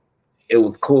 like it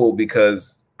was cool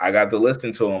because I got to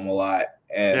listen to them a lot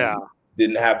and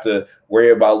didn't have to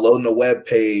worry about loading a web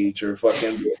page or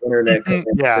fucking the internet.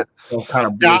 Kind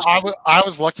of I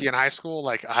was lucky in high school.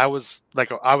 Like I was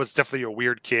definitely a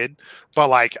weird kid, but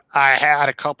like I had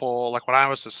a couple, like when I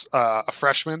was a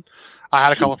freshman, I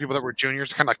had a couple of people that were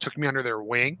juniors kind of like took me under their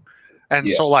wing. And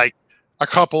so like a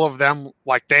couple of them,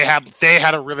 like they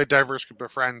had a really diverse group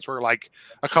of friends where like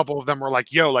a couple of them were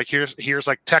like, yo, like here's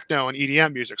like techno and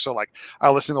EDM music. So like I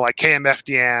listened to like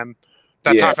KMFDM.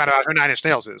 That's how I found out who Nine Inch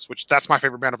Nails is, which that's my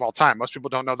favorite band of all time. Most people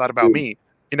don't know that about me.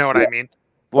 You know what I mean?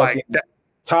 Like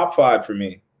top 5 for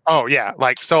me. Oh yeah,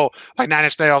 like so, like Nine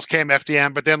Inch Nails,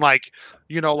 KMFDM, but then like,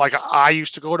 you know, like I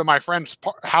used to go to my friends'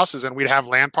 houses and we'd have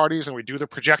LAN parties and we'd do the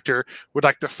projector with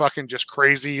like the fucking just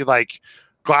crazy like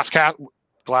glass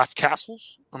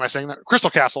castles. Am I saying that?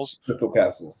 Crystal castles.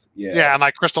 Yeah, and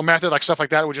like Crystal Method, like stuff like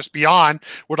that would just be on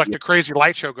with like the crazy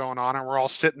light show going on, and we're all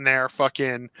sitting there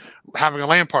fucking having a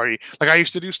LAN party. Like I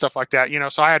used to do stuff like that, you know.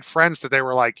 So I had friends that they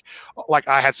were like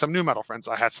I had some new metal friends,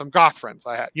 I had some goth friends,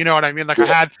 I had, you know what I mean? Like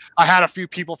I had a few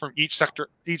people from each sector,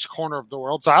 each corner of the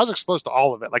world. So I was exposed to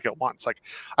all of it like at once. Like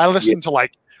I listened to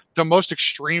like the most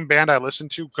extreme band I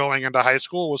listened to going into high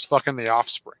school was fucking The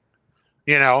Offspring,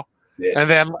 you know. And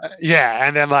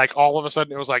then like all of a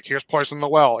sudden it was like, here's Poison the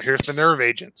Well, here's the Nerve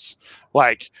Agents,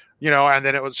 like, you know, and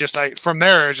then it was just like from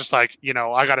there it's just like, you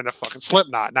know, I got into fucking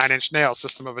Slipknot, Nine Inch Nails,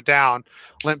 System of a Down,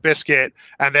 Limp Bizkit,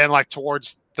 and then like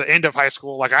towards the end of high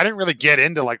school, like I didn't really get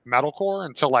into like metalcore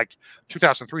until like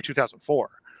 2003, 2004.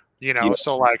 You know,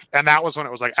 so like, and that was when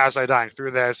it was like As I Die, Through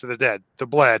the Eyes of the Dead, The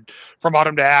Bled, From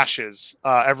Autumn to Ashes,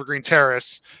 Evergreen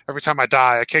Terrace, Every Time I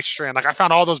Die, Acacia Strain. Like I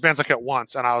found all those bands like at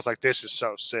once, and I was like, this is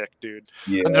so sick, dude.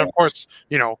 And then of course,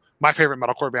 you know, my favorite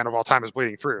metalcore band of all time is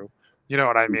Bleeding Through. You know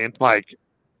what I mean? Like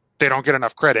they don't get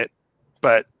enough credit,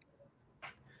 but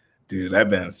dude, that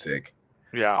band's sick.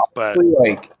 Yeah, but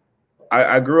like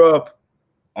I grew up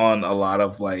on a lot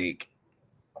of like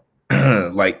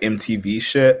like MTV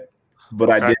shit. But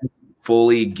I didn't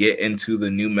fully get into the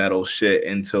new metal shit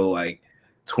until like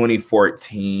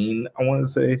 2014, I want to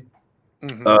say.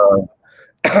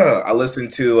 I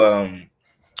listened to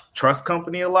Trust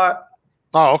Company a lot.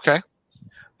 Oh, okay.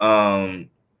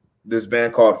 This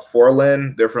band called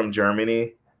Forlin, they're from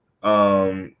Germany.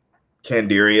 Candiria.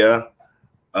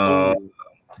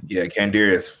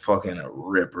 Candiria is fucking a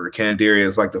ripper. Candiria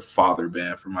is like the father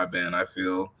band for my band, I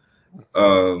feel.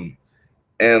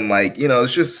 And like, you know,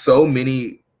 it's just so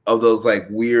many of those like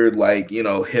weird, like, you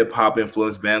know, hip hop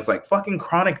influenced bands, like fucking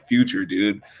Chronic Future,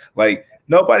 dude. Like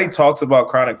nobody talks about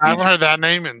Chronic Future. I haven't heard that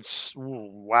name in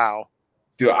wow.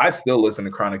 Dude, I still listen to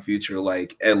Chronic Future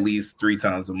like at least 3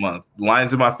 times a month.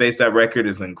 Lines in My Face, that record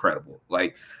is incredible.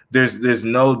 Like there's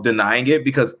no denying it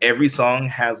because every song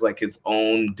has like its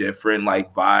own different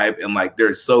like vibe, and like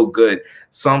they're so good.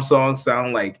 Some songs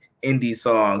sound like indie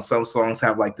songs, some songs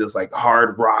have like this like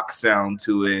hard rock sound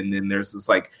to it, and then there's this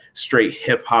like straight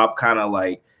hip hop kind of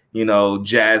like, you know,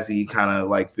 jazzy kind of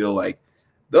like feel. Like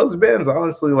those bands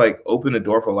honestly like open the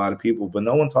door for a lot of people, but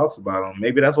no one talks about them.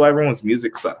 Maybe that's why everyone's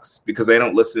music sucks, because they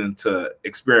don't listen to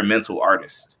experimental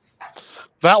artists.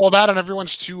 That and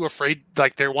everyone's too afraid,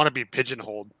 like they want to be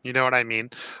pigeonholed. You know what I mean?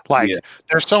 Like Yeah.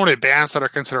 there's so many bands that are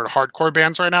considered hardcore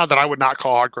bands right now that I would not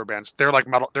call hardcore bands. They're like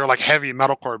metal, they're like heavy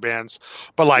metalcore bands.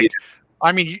 But Yeah. like,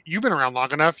 I mean, you've been around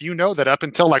long enough, you know that up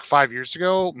until like 5 years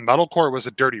ago, metalcore was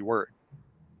a dirty word.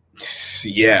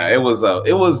 Yeah, it was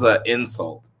a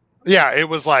insult. Yeah, it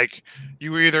was like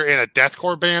you were either in a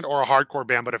deathcore band or a hardcore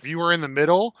band, but if you were in the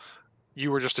middle,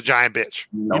 you were just a giant bitch.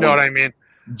 No You know one, what I mean?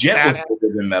 Gent was And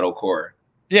bigger than metalcore.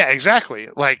 yeah, exactly.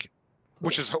 Like,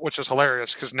 which is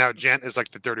hilarious because now gent is like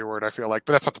the dirty word. I feel like,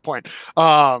 but that's not the point.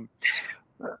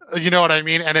 You know what I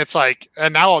mean? And it's like,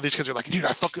 and now all these kids are like, dude,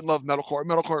 I fucking love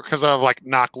metalcore, because of like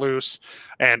Knock Loose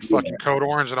and fucking Code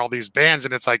Orange and all these bands.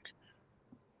 And it's like,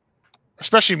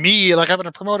 especially me, like I've been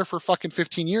a promoter for fucking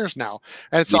 15 years now,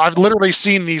 and so I've literally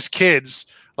seen these kids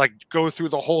like go through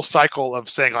the whole cycle of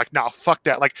saying like, no, fuck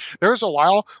that. Like there was a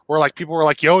while where like people were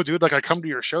like, yo, dude, like I come to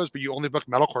your shows, but you only book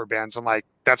metalcore bands. I'm like,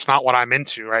 that's not what I'm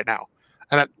into right now.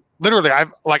 And literally,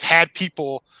 I've like had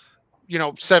people,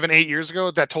 7-8 years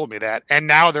ago that told me that, and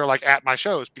now they're like at my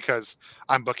shows because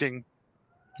I'm booking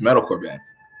metalcore bands.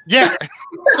 Yeah,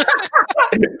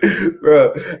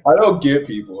 bro, I don't get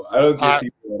people. I don't get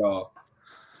people at all.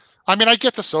 I mean, I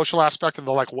get the social aspect and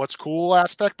the like what's cool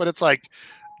aspect, but it's like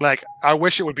I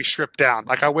wish it would be stripped down.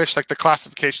 Like I wish like the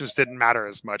classifications didn't matter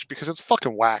as much because it's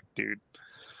fucking whack, dude.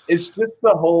 It's just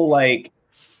the whole like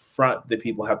front that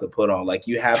people have to put on. Like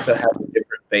you have to have a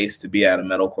different face to be at a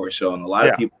metalcore show, and a lot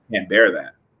of people can't bear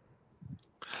that.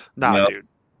 Nah, dude.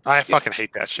 I fucking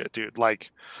hate that shit, dude. Like,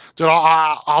 dude,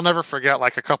 I'll never forget,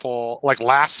 like, a couple, like,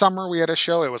 last summer we had a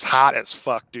show. It was hot as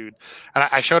fuck, dude. And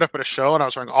I showed up at a show, and I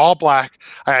was wearing all black.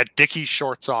 I had Dickies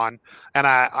shorts on, and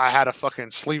I had a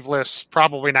fucking sleeveless,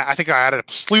 probably not, I think I had a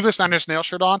sleeveless Nine Inch Nails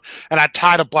shirt on, and I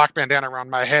tied a black bandana around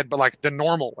my head, but, like, the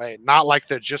normal way, not, like,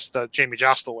 just the Jamie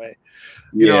Jostle way.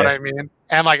 You know what I mean?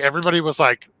 And, like, everybody was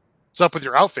like, what's up with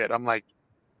your outfit? I'm like,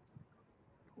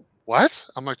 what?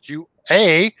 I'm like,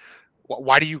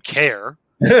 why do you care?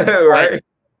 Right. Like,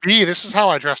 B, this is how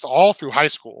I dressed all through high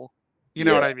school. You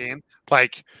know what I mean?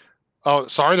 Like, oh,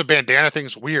 sorry, the bandana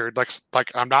thing's weird. Like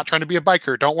I'm not trying to be a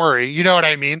biker. Don't worry. You know what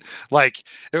I mean? Like,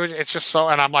 it's just so,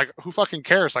 and I'm like, who fucking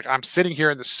cares? Like, I'm sitting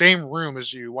here in the same room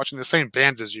as you, watching the same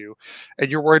bands as you, and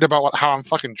you're worried about how I'm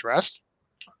fucking dressed?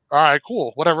 All right,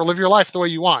 cool. Whatever. Live your life the way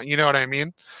you want. You know what I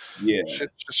mean? Yeah.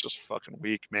 Shit's just fucking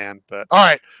weak, man. But all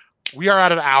right. We are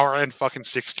at an hour and fucking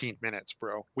 16 minutes,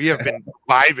 bro. We have been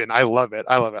vibing. I love it.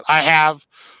 I have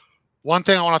one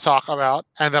thing I want to talk about,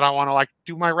 and then I want to like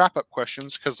do my wrap up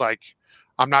questions because like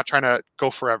I'm not trying to go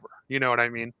forever. You know what I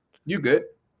mean? You good?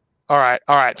 All right.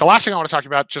 The last thing I want to talk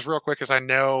about, just real quick, is I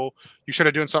know you should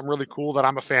have doing something really cool that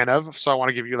I'm a fan of, so I want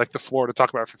to give you like the floor to talk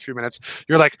about it for a few minutes.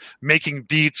 You're like making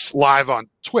beats live on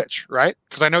Twitch, right?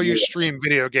 Because I know you stream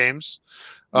video games,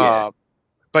 but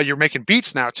you're making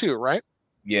beats now too, right?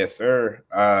 Yes, sir.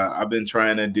 I've been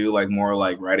trying to do like more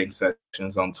like writing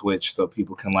sessions on Twitch so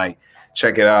people can like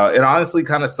check it out. It honestly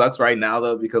kind of sucks right now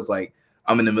though, because like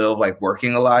I'm in the middle of like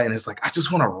working a lot and it's like, I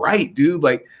just want to write, dude.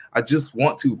 Like I just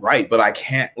want to write, but I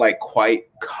can't like quite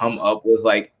come up with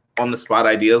like on the spot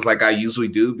ideas like I usually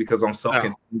do because I'm so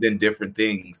consumed in different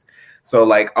things. So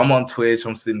like I'm on Twitch,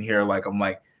 I'm sitting here, like I'm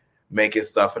like making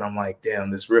stuff and I'm like, damn,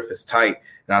 this riff is tight.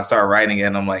 And I start writing it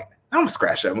and I'm like, I'm gonna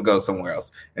scratch it. I'm gonna go somewhere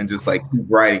else and just like keep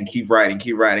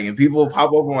writing. And people pop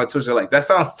up on my Twitch. They're like, that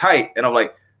sounds tight. And I'm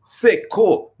like, sick,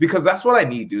 cool. Because that's what I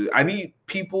need, dude. I need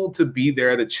people to be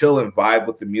there to chill and vibe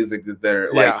with the music that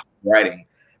they're like writing.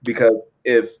 Because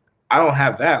if I don't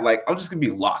have that, like I'm just gonna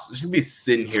be lost. I'm just gonna be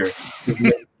sitting here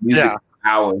music for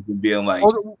hours and being like,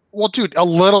 well, dude, a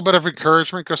little bit of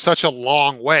encouragement goes such a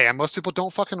long way, and most people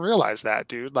don't fucking realize that,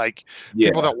 dude. Like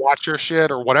people that watch your shit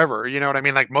or whatever, you know what I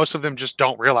mean? Like most of them just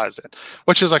don't realize it,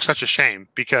 which is like such a shame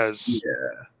because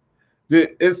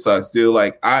dude, it sucks, dude.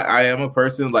 Like I am a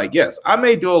person like, yes, I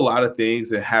may do a lot of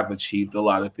things and have achieved a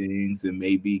lot of things and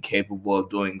may be capable of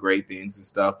doing great things and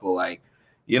stuff, but like,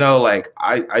 you know, like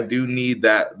I do need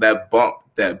that bump,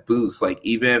 that boost, like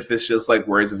even if it's just like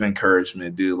words of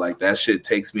encouragement, dude. Like that shit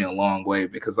takes me a long way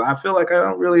because I feel like I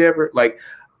don't really ever like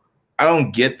I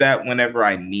don't get that whenever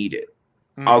I need it.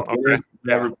 I'll get it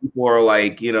whenever people are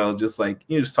like, you know, just like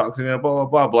you just talk to me, blah blah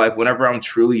blah. But like whenever I'm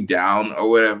truly down or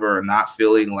whatever, or not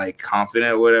feeling like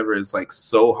confident or whatever, it's like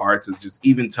so hard to just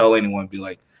even tell anyone, be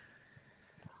like,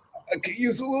 I could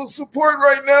use a little support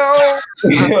right now.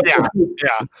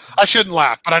 yeah. I shouldn't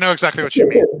laugh, but I know exactly what you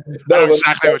mean. I know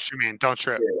exactly what you mean. Don't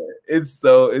trip. Yeah, it's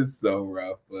so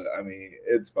rough, but I mean,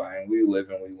 it's fine. We live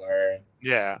and we learn.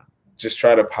 Yeah. Just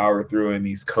try to power through in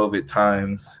these COVID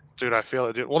times. Dude, I feel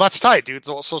it, dude. Well, that's tight, dude.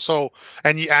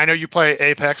 And I know you play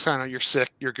Apex. I know you're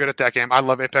sick. You're good at that game. I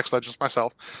love Apex Legends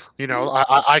myself. You know,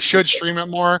 I should stream it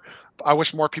more. I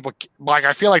wish more people like.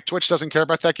 I feel like Twitch doesn't care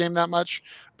about that game that much,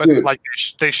 but Dude. like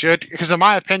they should, because in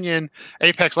my opinion,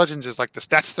 Apex Legends is like this.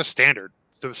 That's the standard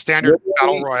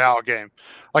battle royale game.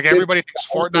 Like everybody thinks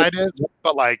Fortnite is,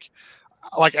 but like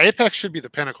Apex should be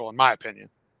the pinnacle in my opinion.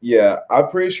 Yeah, I'm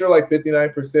pretty sure like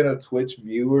 59% of Twitch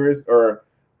viewers are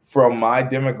from my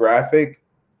demographic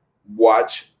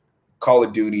watch Call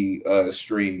of Duty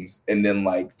streams, and then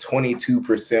like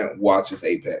 22% watches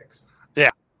Apex.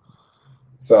 Yeah.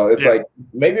 So it's like,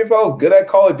 maybe if I was good at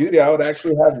Call of Duty, I would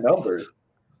actually have numbers.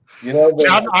 You know, see,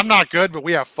 I'm not good, but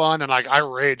we have fun, and like I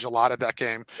rage a lot at that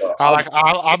game. I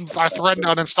threaten to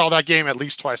uninstall that game at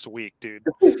least twice a week, dude.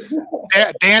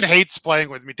 Dan hates playing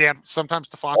with me. Dan sometimes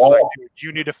Stefan's like, dude,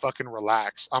 you need to fucking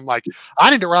relax. I'm like, I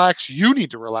need to relax. You need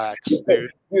to relax,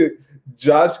 dude. Dude,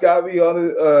 Josh got me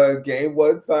on a game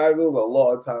one time. It was a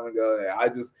long time ago. And I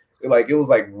just it was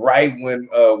like right when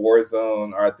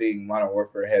Warzone, or I think Modern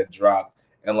Warfare had dropped.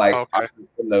 And like I was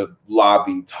in the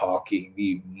lobby talking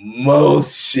the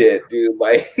most shit, dude.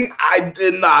 Like I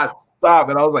did not stop,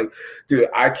 and I was like, dude,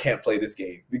 I can't play this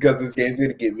game because this game's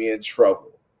gonna get me in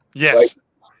trouble. Yes,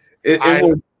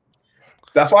 like,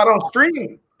 that's why I don't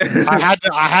stream. I had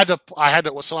to.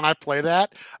 So when I play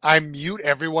that, I mute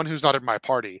everyone who's not in my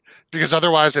party, because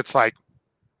otherwise it's like,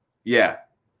 yeah,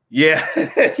 dude.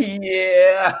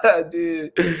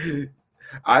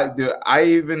 I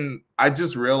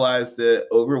just realized that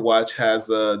Overwatch has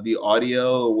the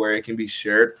audio where it can be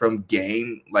shared from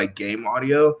game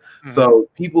audio. Mm-hmm. So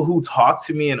people who talk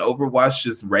to me in Overwatch,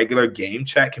 just regular game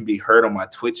chat, can be heard on my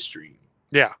Twitch stream.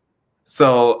 Yeah.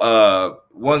 So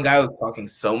one guy was talking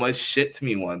so much shit to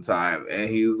me one time, and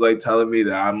he was like telling me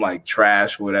that I'm like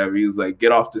trash, whatever. He was like,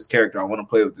 get off this character. I want to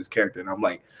play with this character. And I'm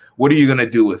like, what are you gonna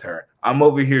do with her? I'm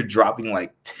over here dropping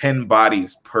like 10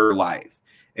 bodies per life.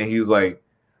 And he's like,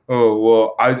 oh,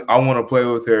 well, I want to play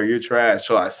with her. You're trash.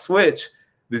 So I switch.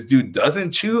 This dude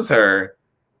doesn't choose her.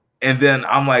 And then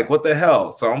I'm like, what the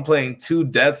hell? So I'm playing 2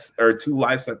 deaths or 2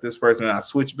 lives at this person. And I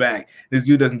switch back. This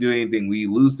dude doesn't do anything. We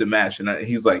lose the match. And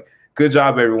he's like, good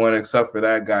job, everyone, except for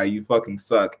that guy. You fucking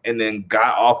suck. And then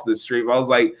got off the stream. I was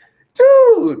like,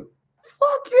 dude,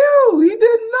 fuck you. He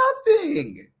did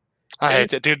nothing. I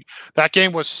hate it, dude. That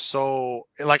game was so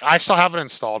like, I still have it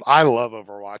installed. I love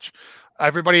Overwatch.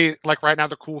 Everybody, like right now,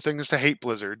 the cool thing is to hate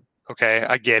Blizzard. Okay,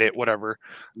 I get it. Whatever.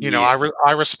 You know,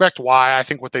 I respect why. I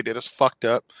think what they did is fucked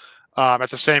up. At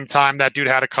the same time, that dude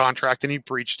had a contract and he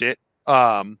breached it.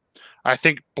 I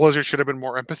think Blizzard should have been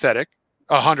more empathetic.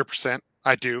 100%.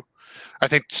 I do. I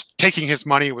think taking his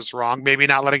money was wrong. Maybe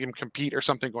not letting him compete or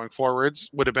something going forwards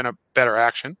would have been a better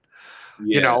action.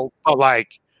 Yeah. You know, but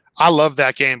like, I love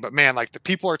that game, but man, like the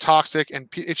people are toxic, and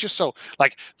it's just so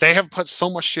like they have put so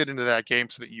much shit into that game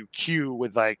so that you queue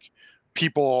with like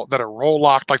people that are role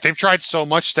locked. Like they've tried so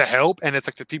much to help, and it's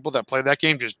like the people that play that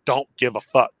game just don't give a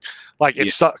fuck. Like it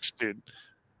sucks, dude.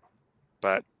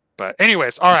 But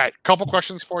anyways, all right. Couple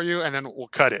questions for you, and then we'll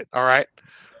cut it. All right.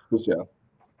 Good show.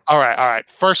 All right.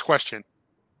 First question: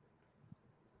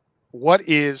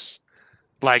 what's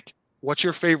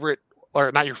your favorite? Or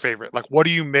not your favorite, like what do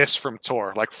you miss from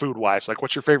Tor, like food wise? Like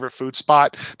what's your favorite food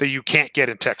spot that you can't get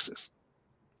in Texas?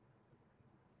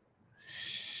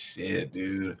 Shit,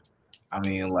 dude. I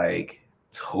mean, like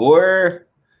Tor.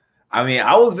 I mean,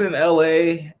 I was in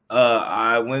LA.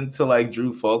 I went to like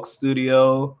Drew Folk's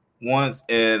studio once,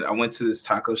 and I went to this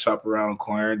taco shop around the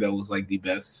corner that was like the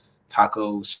best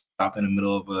taco shop in the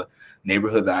middle of a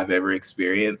neighborhood that I've ever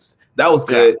experienced. That was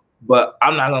good. Yeah. But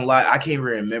I'm not gonna lie, I can't even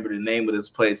remember the name of this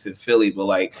place in Philly. But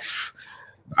like,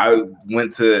 I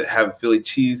went to have a Philly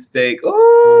cheesesteak.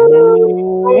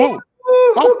 Oh,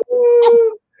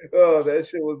 that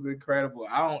shit was incredible.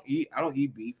 I don't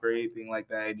eat beef or anything like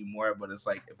that anymore. But it's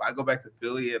like if I go back to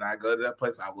Philly and I go to that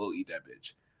place, I will eat that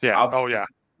bitch. Yeah. All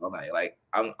night. Like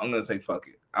I'm gonna say fuck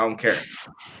it. I don't care.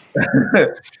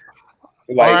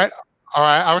 Like, All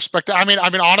right, I respect that. I mean,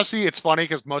 honestly, it's funny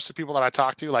because most of the people that I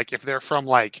talk to, like, if they're from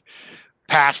like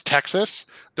past Texas,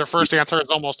 their first answer is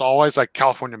almost always like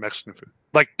California Mexican food,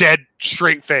 like dead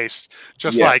straight face,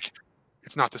 just like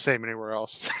it's not the same anywhere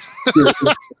else.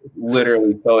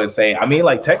 Literally so insane. I mean,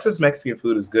 like Texas Mexican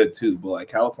food is good too, but like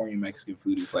California Mexican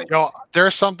food is like,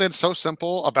 there's something so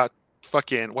simple about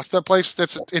fucking what's that place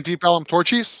that's in Deep Ellum?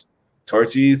 Torchy's.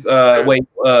 Fuzzies.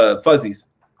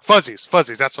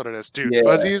 That's what it is, dude. Yeah.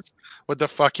 Fuzzies. With the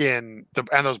fucking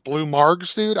and those blue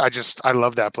margs, dude. I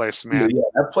love that place, man. Yeah,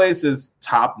 that place is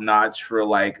top notch for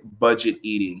like budget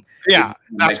eating. Yeah,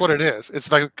 that's what it is.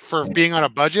 It's like for being on a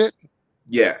budget.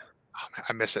 Yeah,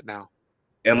 I miss it now.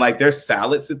 And like their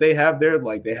salads that they have there,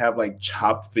 like they have like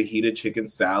chopped fajita chicken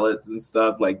salads and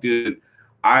stuff. Like, dude,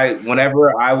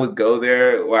 whenever I would go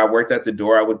there, when I worked at the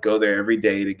door, I would go there every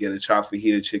day to get a chopped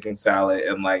fajita chicken salad.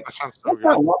 And like, That sounds I so good.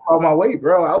 lost all my weight,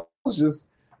 bro. I was just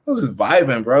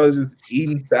vibing, bro. Just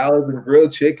eating salads and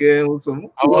grilled chicken with some.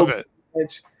 I love it,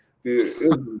 dude. It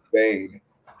was insane.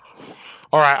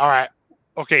 All right.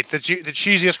 Okay, the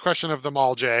cheesiest question of them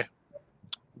all, Jay.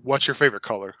 What's your favorite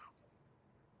color?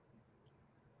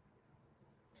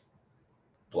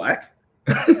 Black.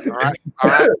 All right.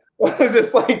 I was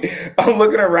just like, I'm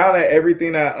looking around at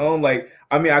everything I own. Like,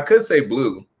 I mean, I could say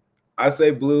blue. I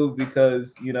say blue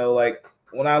because, you know, like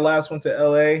when I last went to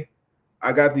LA,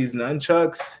 I got these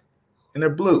nunchucks and they're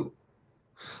blue.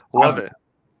 Love it.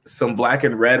 Some black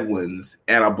and red ones,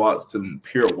 and I bought some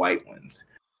pure white ones.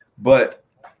 But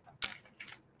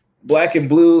black and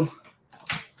blue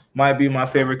might be my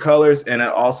favorite colors, and it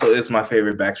also is my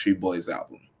favorite Backstreet Boys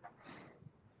album.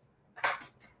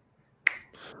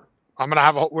 I'm gonna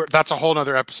have that's a whole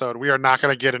nother episode. We are not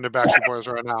gonna get into Backstreet Boys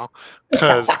right now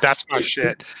because that's my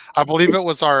shit. I believe it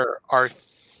was our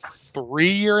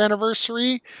 3-year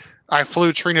anniversary. I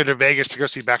flew Trina to Vegas to go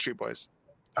see Backstreet Boys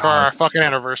for our fucking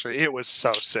anniversary. It was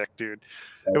so sick, dude.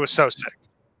 It was so sick.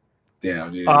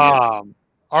 Damn, dude. All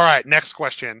right, next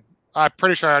question. I'm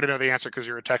pretty sure I already know the answer because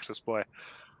you're a Texas boy.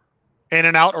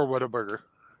 In-N-Out or Whataburger?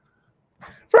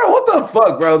 Bro, what the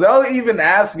fuck, bro? They'll even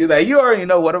ask you that. You already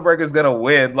know Whataburger's gonna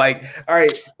win. Like, all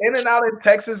right, In-N-Out in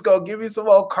Texas, go give me some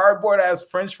old cardboard ass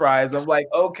French fries. I'm like,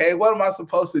 okay, what am I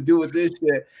supposed to do with this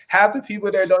shit? Half the people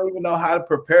there don't even know how to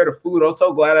prepare the food. I'm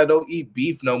so glad I don't eat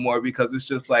beef no more because it's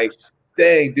just like,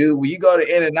 dang, dude, when you go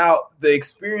to In-N-Out, the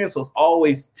experience was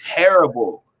always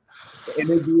terrible. And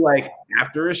it'd be like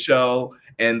after a show,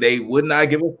 and they would not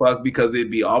give a fuck because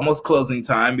it'd be almost closing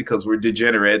time because we're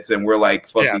degenerates and we're like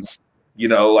fucking, you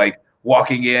know, like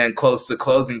walking in close to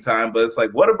closing time. But it's like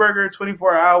Whataburger,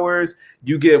 24 hours,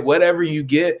 you get whatever you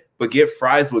get, but get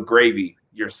fries with gravy.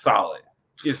 You're solid.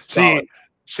 You're solid.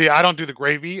 See, I don't do the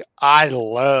gravy. I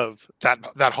love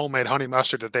that homemade honey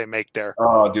mustard that they make there.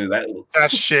 Oh, dude,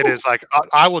 that shit is like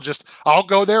I'll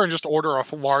go there and just order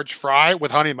a large fry with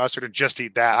honey mustard and just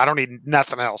eat that. I don't need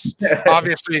nothing else.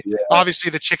 Obviously, obviously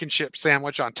the chicken chip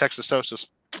sandwich on Texas toast is,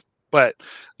 but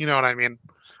you know what I mean.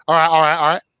 All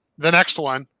right. The next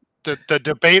one, the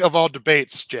debate of all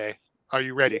debates, Jay. Are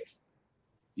you ready?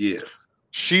 Yes.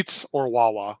 Sheetz or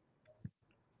Wawa?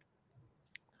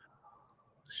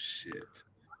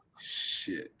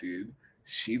 Shit, dude.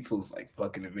 Sheetz was like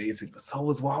fucking amazing, but so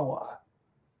was Wawa.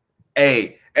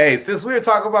 Hey, since we were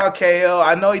talking about KO,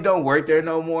 I know he don't work there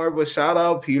no more, but shout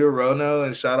out Peter Rono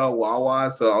and shout out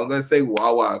Wawa. So I'm gonna say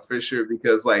Wawa for sure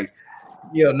because, like,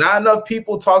 you know, not enough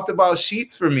people talked about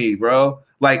Sheetz for me, bro.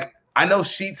 Like, I know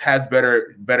Sheetz has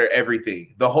better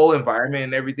everything. The whole environment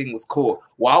and everything was cool.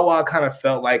 Wawa kind of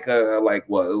felt like it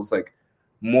was like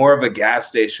more of a gas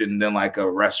station than like a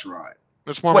restaurant.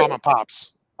 It's more mom and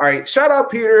pops. All right, shout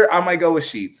out Peter. I might go with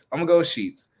Sheetz. I'm gonna go with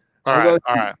Sheetz. All right.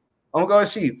 I'm gonna go with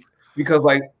Sheetz because,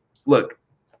 like, look,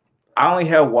 I only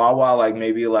had Wawa like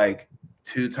maybe like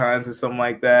 2 times or something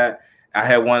like that. I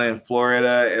had one in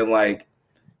Florida, and like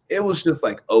it was just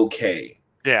like okay.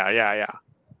 Yeah.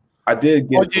 I did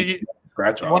get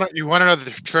scratch offs. You want to know the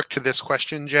trick to this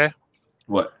question, Jay?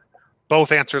 What?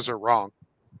 Both answers are wrong.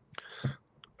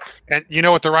 And you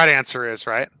know what the right answer is,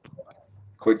 right?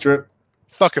 Quick Trip.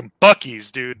 Fucking Buc-ee's,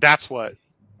 dude. That's what.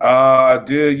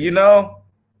 Dude, you know.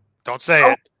 Don't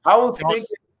say it. I was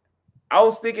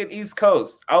thinking East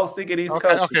Coast.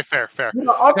 Okay, fair. You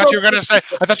know, I thought you were gonna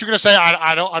say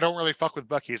I don't really fuck with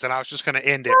Buc-ee's, and I was just gonna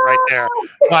end it right there.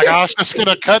 Like I was just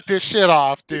gonna cut this shit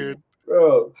off, dude.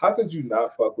 Bro, how could you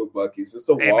not fuck with Buc-ee's? It's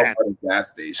a Walmart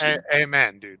gas station.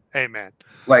 Amen, dude. Amen.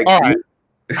 Like, all right.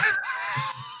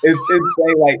 it's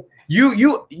like you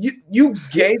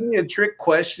gave me a trick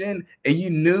question, and you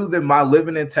knew that my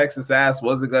living in Texas ass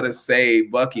wasn't gonna say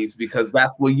Buc-ee's because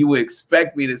that's what you would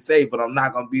expect me to say. But I'm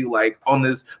not gonna be like on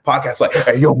this podcast like,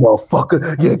 "Hey, yo,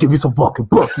 motherfucker, yeah, give me some fucking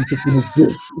Buc-ee's."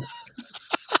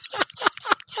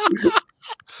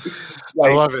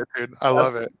 Like, I love it, dude. I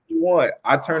love it. What?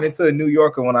 I turn into a New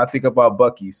Yorker when I think about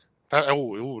Buc-ee's.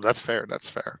 That's fair.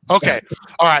 Okay.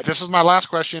 All right. This is my last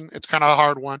question. It's kind of a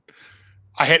hard one.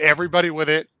 I hit everybody with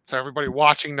it, so everybody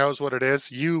watching knows what it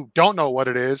is. You don't know what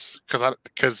it is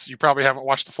because you probably haven't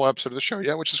watched the full episode of the show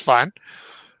yet, which is fine.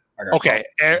 Okay.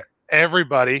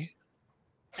 Everybody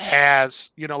has,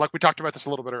 you know, like we talked about this a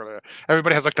little bit earlier.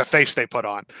 Everybody has like the face they put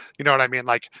on. You know what I mean?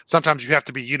 Like sometimes you have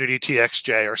to be Unity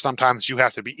TXJ, or sometimes you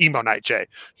have to be Emo Night J,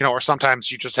 you know, or sometimes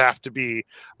you just have to be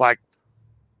like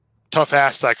tough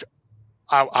ass, like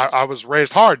I was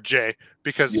raised hard, Jay,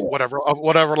 because Yeah.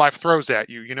 whatever life throws at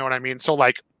you, you know what I mean? So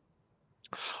like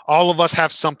all of us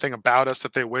have something about us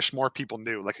that they wish more people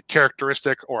knew, like a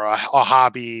characteristic or a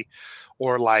hobby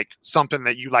or like something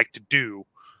that you like to do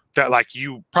that like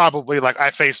you probably like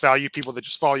I face value people that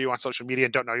just follow you on social media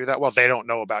and don't know you that well, they don't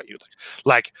know about you.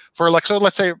 Like for like, so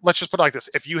let's just put it like this.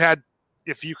 If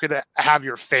you could have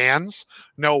your fans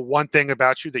know one thing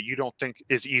about you that you don't think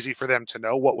is easy for them to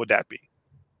know, what would that be?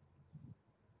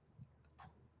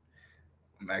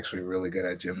 I'm actually really good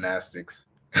at gymnastics.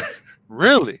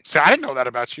 Really? See, I didn't know that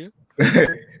about you.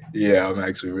 Yeah, I'm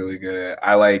actually really good at.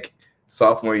 I like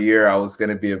sophomore year, I was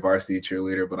gonna be a varsity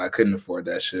cheerleader, but I couldn't afford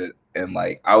that shit. And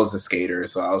like I was a skater,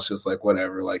 so I was just like,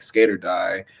 whatever, like skate or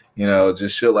die,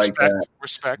 just shit like that.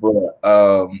 Respect.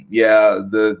 But yeah,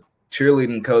 the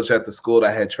cheerleading coach at the school that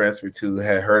I had transferred to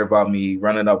had heard about me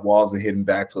running up walls and hitting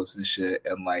backflips and shit,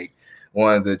 and like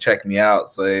wanted to check me out.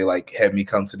 So they like had me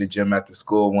come to the gym after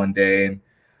school one day, and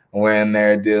I went in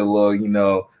there, did a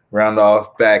little, round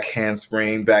off back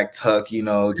handspring, back tuck,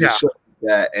 just shit like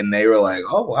that. And they were like,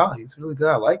 oh wow, he's really good.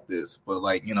 I like this. But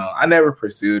like, I never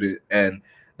pursued it. And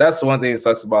that's the one thing that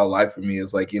sucks about life for me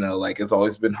is like, like it's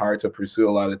always been hard to pursue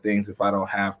a lot of things if I don't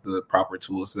have the proper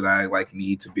tools that I like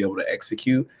need to be able to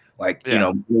execute. Like,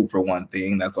 for one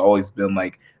thing, that's always been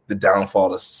like the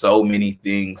downfall to so many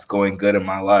things going good in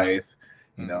my life,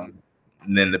 And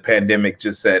then the pandemic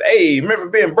just said, hey, remember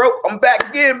being broke? I'm back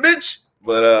again, bitch.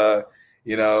 But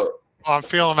I'm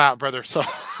feeling that, brother. So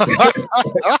dude,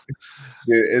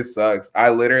 it sucks. I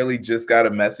literally just got a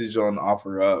message on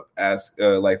OfferUp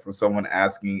from someone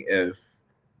asking if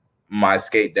my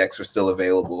skate decks are still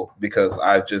available because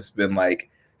I've just been like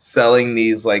selling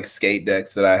these like skate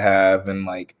decks that I have, and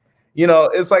like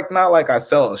it's like not like I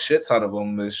sell a shit ton of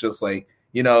them. It's just like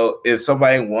if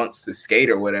somebody wants to skate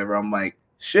or whatever, I'm like,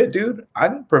 shit, dude, I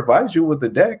can provide you with a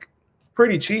deck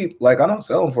pretty cheap. Like I don't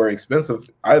sell them for expensive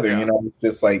either. It's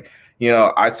just like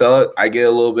I sell it, I get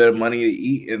a little bit of money to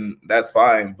eat, and that's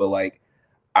fine. But like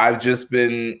I've just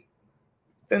been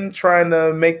trying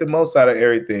to make the most out of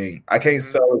everything. I can't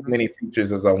sell as many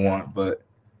features as I want, but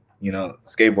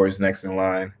skateboard's next in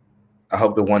line. I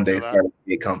hope that one day start a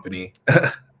skate company.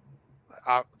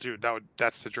 Dude,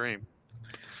 that's the dream.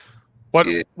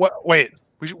 Wait,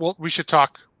 we should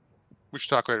talk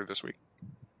later this week.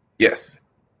 Yes.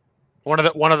 One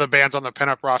of the bands on the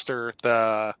pinup roster,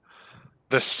 the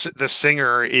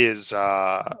singer is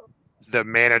the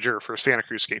manager for Santa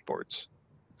Cruz Skateboards.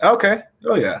 Okay.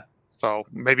 Oh yeah. So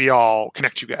maybe I'll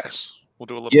connect you guys. We'll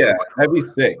do a little. Yeah, that'd be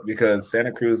sick because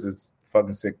Santa Cruz is a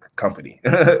fucking sick company.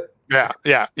 Yeah.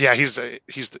 He's the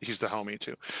homie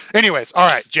too. Anyways, all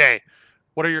right, Jay.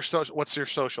 What's your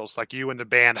socials? Like you and the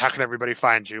band, how can everybody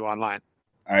find you online?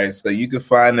 All right, so you can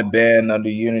find the band under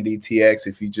Unity TX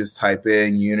if you just type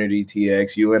in Unity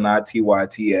TX,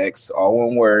 UNITYTX, all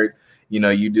one word.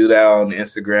 You do that on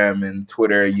Instagram and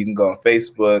Twitter. You can go on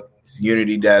Facebook, it's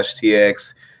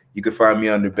Unity-TX. You can find me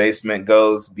under Basement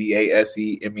Ghost,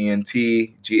 BASEMENT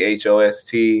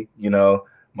GHOST.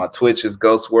 My Twitch is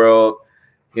Ghost World.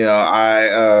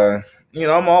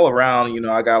 I'm all around,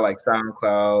 I got like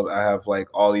SoundCloud. I have like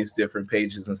all these different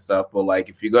pages and stuff. But like,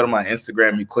 if you go to my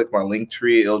Instagram, you click my link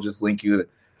tree, it'll just link you to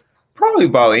probably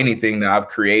about anything that I've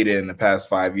created in the past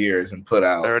 5 years and put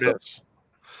out. There it is.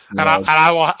 And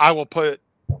I will put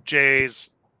Jay's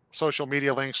social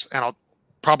media links, and I'll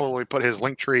probably put his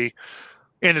link tree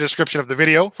in the description of the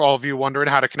video for all of you wondering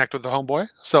how to connect with the homeboy.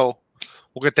 So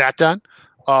we'll get that done.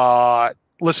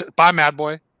 Listen, buy Mad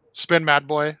Boy, spin Mad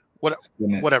Boy,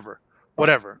 whatever.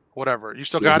 You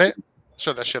still got it?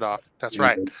 Shut that shit off. That's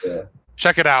right. Yeah.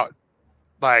 Check it out.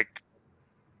 Like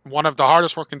one of the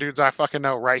hardest working dudes I fucking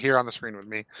know right here on the screen with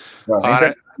me.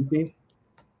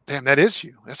 Damn, that is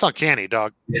you. That's uncanny,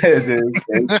 dog.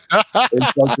 It's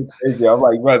fucking crazy. I'm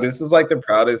like, bro, this is like the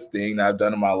proudest thing that I've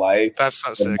done in my life. That's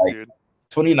so sick, like, dude.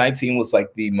 2019 was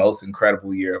like the most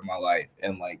incredible year of my life.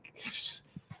 And like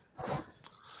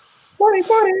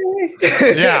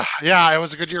 2020. Yeah, it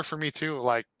was a good year for me too.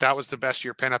 Like that was the best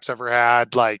year Pinup's ever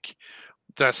had. Like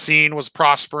the scene was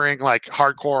prospering, like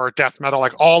hardcore death metal,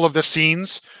 like all of the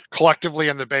scenes collectively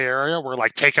in the Bay Area were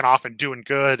like taking off and doing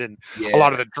good, and a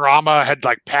lot of the drama had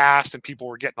like passed and people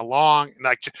were getting along, and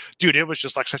like dude, it was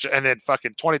just like such a, and then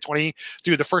fucking 2020,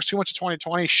 dude, the first 2 months of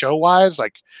 2020 show wise,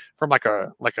 like from like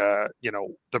a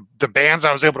the bands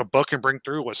I was able to book and bring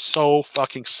through was so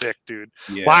fucking sick, dude.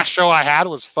 Last show I had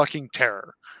was fucking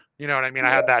Terror, you know what I mean? I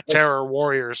had that Terror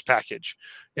Warriors package,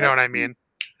 you know what I mean?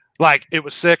 Like it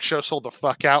was sick. Show sold the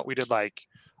fuck out. We did like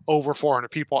over 400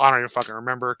 people. I don't even fucking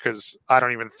remember because I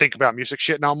don't even think about music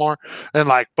shit no more. And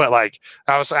like, but like,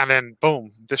 and then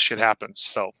boom, this shit happens.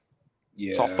 So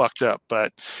Yeah. it's all fucked up.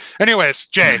 But anyways,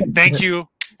 Jay, thank you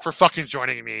for fucking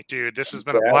joining me, dude. This has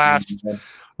been a blast.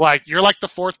 Like, you're like the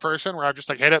fourth person where I've just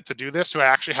like hit up to do this who I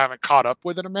actually haven't caught up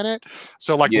with in a minute.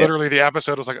 So like literally the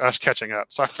episode was like us catching up.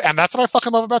 So and that's what I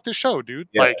fucking love about this show, dude.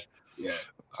 Like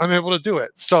I'm able to do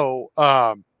it. So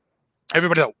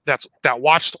everybody that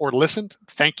watched or listened,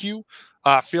 thank you.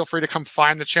 Feel free to come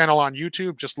find the channel on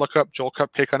YouTube. Just look up Joel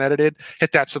Cupcake Unedited.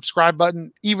 Hit that subscribe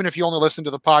button. Even if you only listen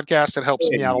to the podcast, it helps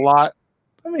me out a lot.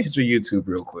 Let me hit your YouTube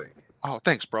real quick. Oh,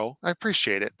 thanks, bro. I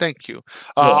appreciate it. Thank you.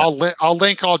 I'll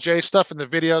link all Jay's stuff in the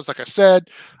videos. Like I said,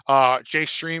 Jay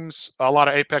streams a lot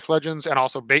of Apex Legends and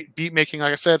also beat making,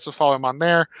 like I said, so follow him on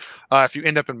there. If you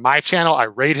end up in my channel, I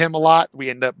raid him a lot. We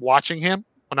end up watching him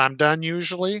when I'm done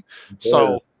usually.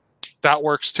 So that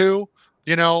works too.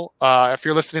 You know, if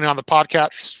you're listening on the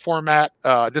podcast format,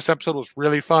 this episode was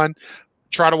really fun.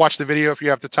 Try to watch the video if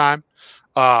you have the time.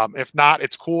 If not,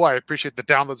 it's cool. I appreciate the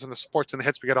downloads and the supports and the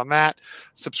hits we get on that.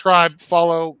 Subscribe,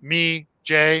 follow me,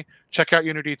 Jay. Check out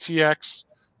Unity TX.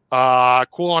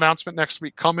 Cool announcement next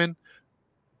week coming.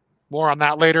 More on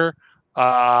that later.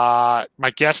 My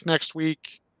guest next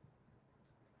week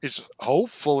is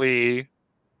hopefully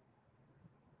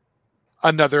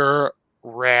another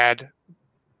rad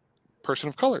person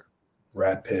of color.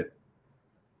 Brad Pitt.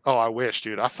 Oh, I wish,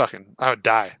 dude. I would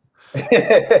die.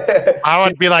 I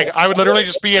would literally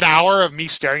just be an hour of me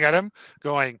staring at him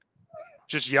going,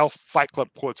 just yell Fight Club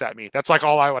quotes at me. That's like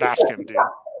all I would ask him, dude.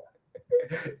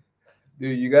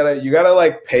 Dude, you gotta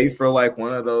like pay for like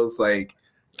one of those like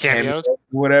cameos,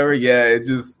 whatever. Yeah, it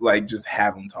just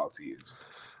have him talk to you.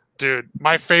 Dude,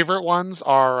 my favorite ones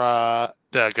are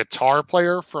the guitar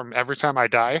player from Every Time I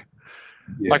Die.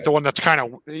 Yeah. Like the one that's kind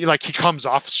of like he comes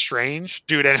off strange,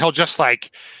 dude, and he'll just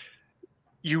like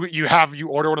you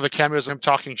order one of the cameos of him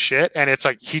talking shit, and it's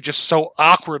like he just so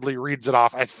awkwardly reads it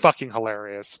off. It's fucking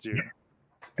hilarious, dude.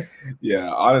 Yeah,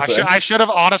 honestly, I should have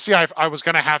honestly. I was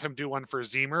gonna have him do one for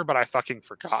Zemer, but I fucking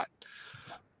forgot.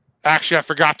 Actually, I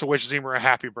forgot to wish Zemer a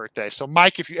happy birthday. So,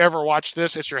 Mike, if you ever watch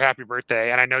this, it's your happy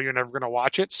birthday, and I know you're never gonna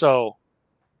watch it. So,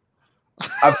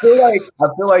 I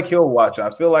feel like he'll watch it. I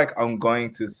feel like I'm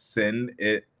going to send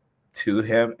it to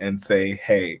him and say,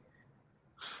 "Hey,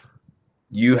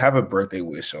 you have a birthday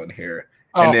wish on here,"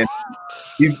 and then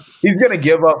he's gonna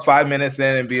give up 5 minutes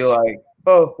in and be like,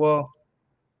 "Oh well,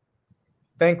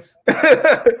 thanks."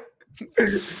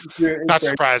 Not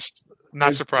surprised.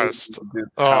 Not surprised.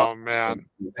 Oh man,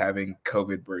 having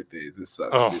COVID birthdays, it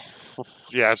sucks. Oh, dude.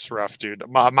 Yeah, it's rough, dude.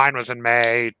 Mine was in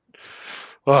May.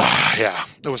 Yeah,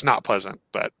 it was not pleasant.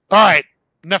 But all right,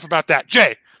 enough about that.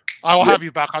 Jay, I will have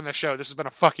you back on the show. This has been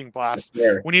a fucking blast.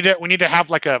 We need to have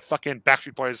like a fucking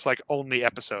Backstreet Boys like only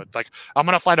episode. Like I'm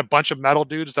gonna find a bunch of metal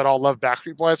dudes that all love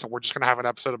Backstreet Boys, and we're just gonna have an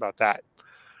episode about that.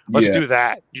 Let's do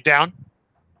that. You down?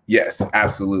 Yes,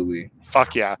 absolutely.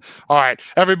 Fuck yeah. All right,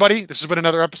 everybody. This has been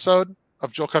another episode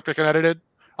of Joel Cupcake Unedited.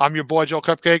 I'm your boy Joel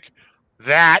Cupcake.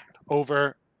 That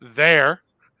over there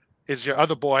is your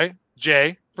other boy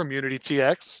Jay from Unity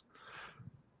TX.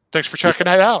 Thanks for checking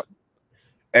that out.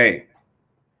 Hey,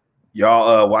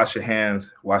 y'all wash your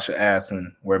hands, wash your ass,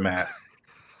 and wear masks.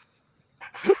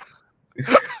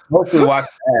 Mostly wash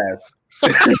your ass.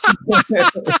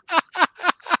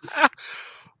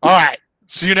 All right.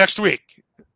 See you next week.